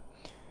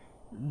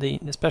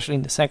especially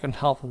in the second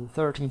half of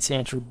the 13th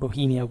century,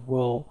 Bohemia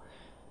will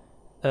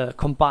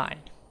combine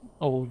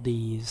all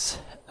these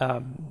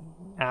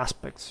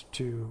aspects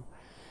to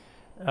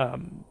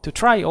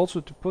try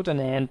also to put an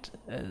end,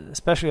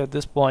 especially at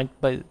this point,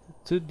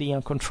 to the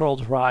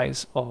uncontrolled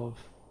rise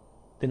of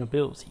the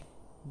nobility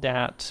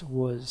that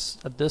was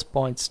at this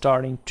point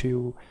starting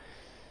to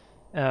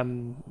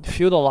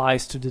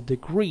feudalize to the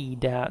degree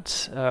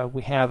that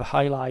we have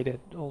highlighted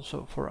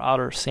also for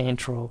other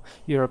Central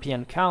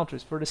European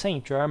countries. For the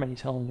same Germany,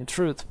 telling the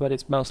truth, but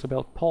it's mostly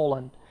about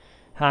Poland,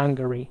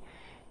 Hungary.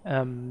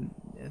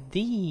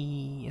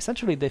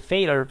 Essentially the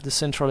failure of the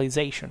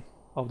centralization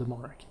of the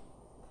monarchy.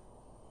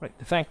 Right,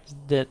 the fact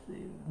that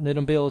the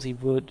nobility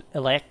would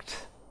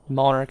elect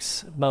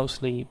monarchs,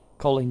 mostly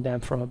calling them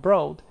from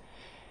abroad,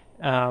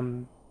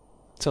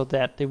 so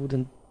that they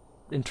wouldn't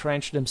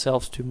entrench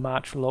themselves too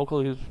much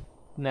locally. It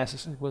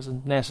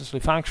wasn't necessarily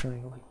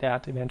functioning like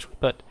that eventually,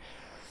 but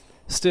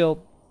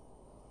still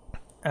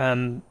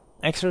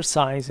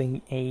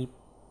exercising a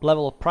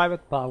level of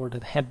private power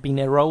that had been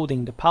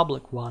eroding the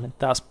public one, and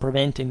thus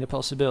preventing the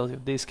possibility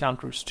of these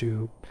countries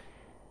to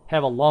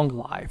have a long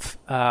life,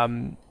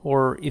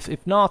 or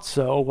if not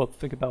so, well,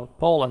 think about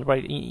Poland,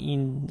 right?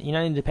 In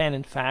an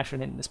independent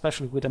fashion, and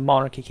especially with a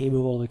monarchy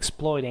capable of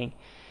exploiting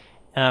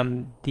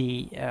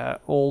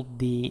all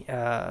the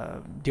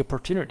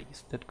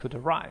opportunities that could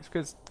arise,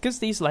 because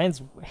these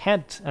lands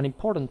had an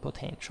important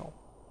potential,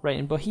 right?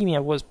 And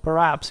Bohemia was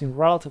perhaps, in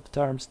relative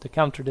terms, the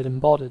country that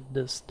embodied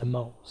this the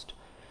most,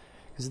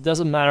 because it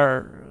doesn't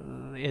matter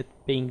it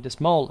being the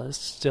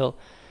smallest, still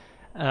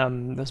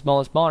the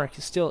smallest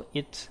monarchy, still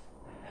it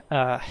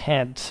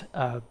had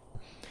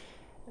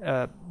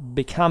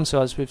become,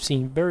 so as we've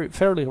seen,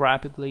 fairly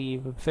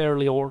rapidly,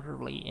 fairly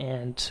orderly,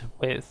 and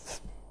with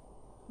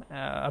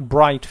a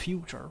bright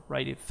future,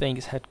 right, if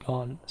things had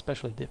gone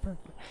especially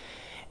differently.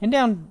 And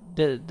down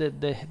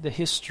the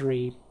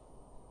history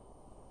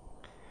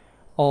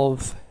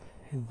of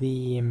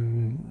the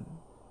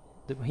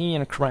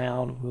Bohemian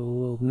crown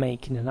we'll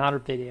make in another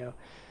video.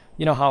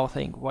 You know how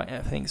things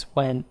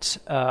went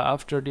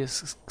after the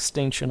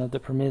extinction of the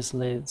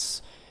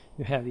Premislids.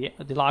 You have the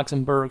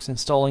Luxembourgs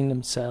installing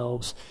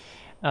themselves,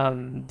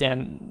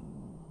 then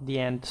the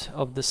end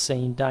of the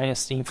same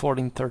dynasty in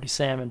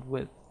 1437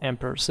 with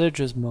Emperor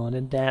Sigismund,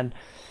 and then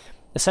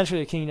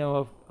essentially the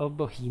kingdom of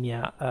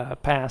Bohemia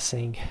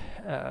passing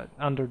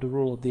under the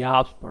rule of the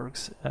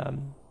Habsburgs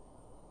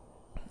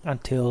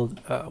until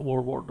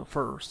World War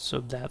I. So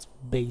that's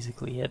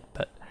basically it.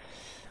 But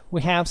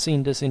we have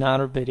seen this in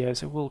other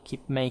videos. We'll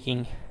keep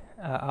making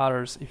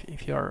others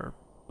if you're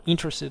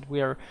interested.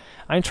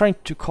 I'm trying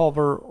to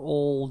cover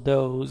all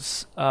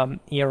those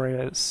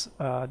areas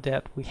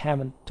that we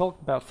haven't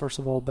talked about, first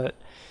of all, but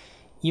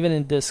even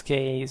in this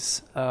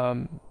case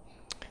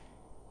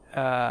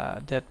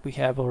that we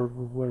have, or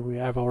where we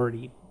have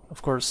already,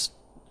 of course,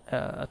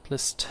 at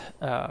least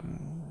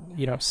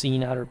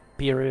seen other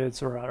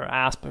periods or other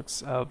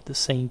aspects of the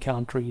same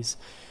countries,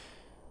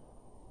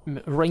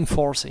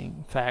 reinforcing,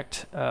 in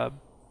fact,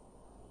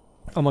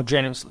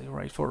 homogeneously,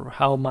 right? For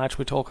how much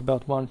we talk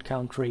about one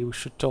country, we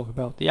should talk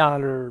about the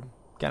other,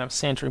 kind of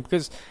centering,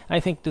 because I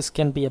think this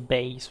can be a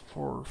base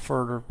for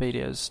further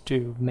videos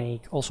to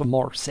make also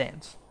more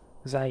sense.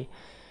 Because I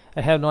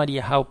have no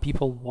idea how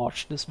people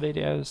watch these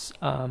videos,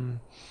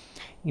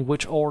 in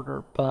which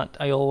order, but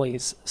I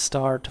always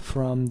start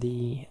from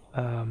the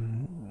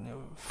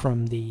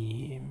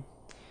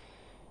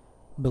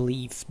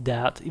belief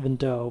that even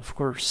though, of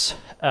course,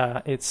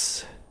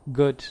 it's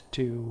good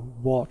to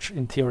watch,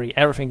 in theory,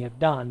 everything I've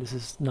done, this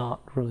is not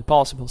really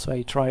possible, so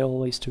I try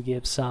always to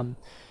give some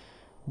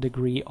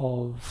degree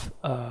of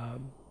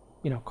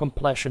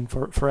completion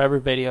for every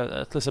video,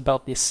 at least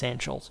about the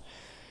essentials.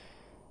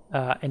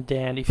 And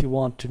then if you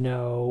want to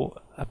know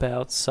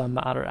about some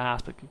other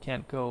aspect, you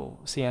can go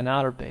see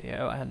another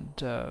video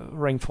and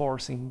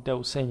reinforcing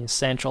those same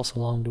essentials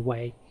along the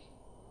way.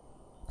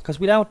 Because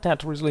without that,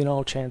 there is really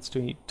no chance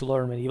to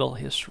learn medieval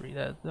history,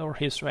 or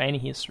history, any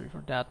history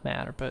for that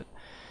matter. But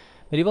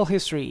medieval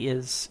history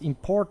is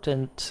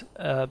important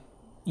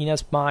in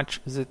as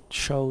much as it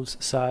shows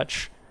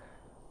such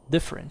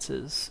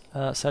differences,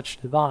 such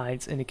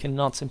divides, and it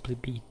cannot simply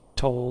be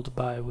told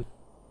with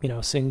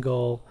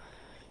single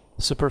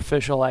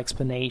superficial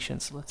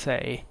explanations, let's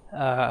say,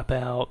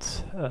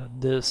 about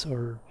this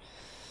or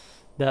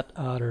that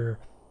other,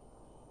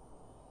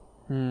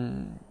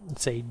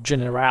 let's say,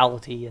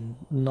 generality, and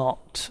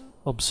not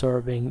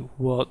observing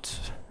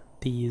what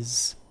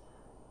these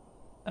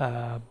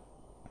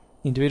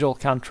individual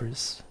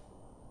countries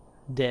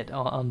did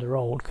on their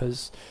own,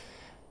 because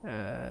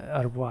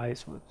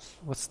otherwise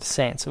what's the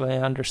sense of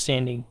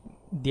understanding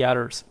the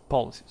other's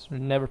policies?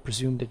 Never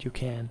presume that you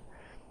can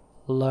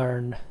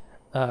learn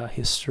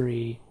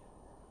history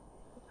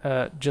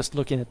just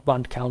looking at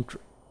one country.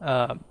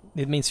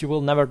 It means you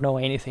will never know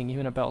anything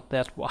even about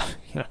that one.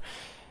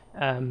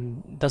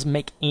 Doesn't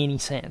make any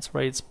sense,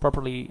 right? It's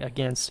properly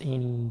against any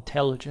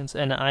intelligence,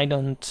 and I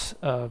don't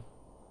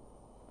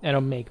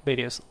make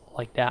videos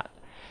like that.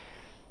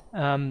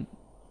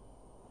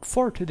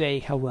 For today,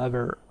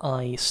 however,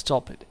 I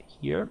stop it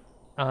here.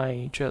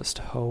 I just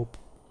hope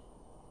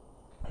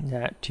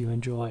that you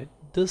enjoyed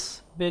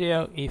this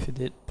video. If you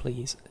did,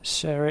 please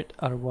share it.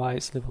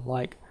 Otherwise, leave a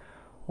like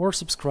or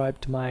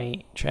subscribe to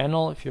my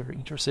channel if you're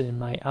interested in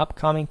my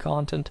upcoming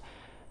content.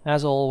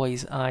 As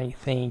always, I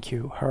thank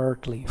you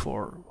heartily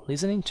for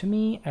listening to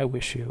me. I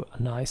wish you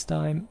a nice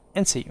time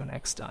and see you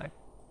next time.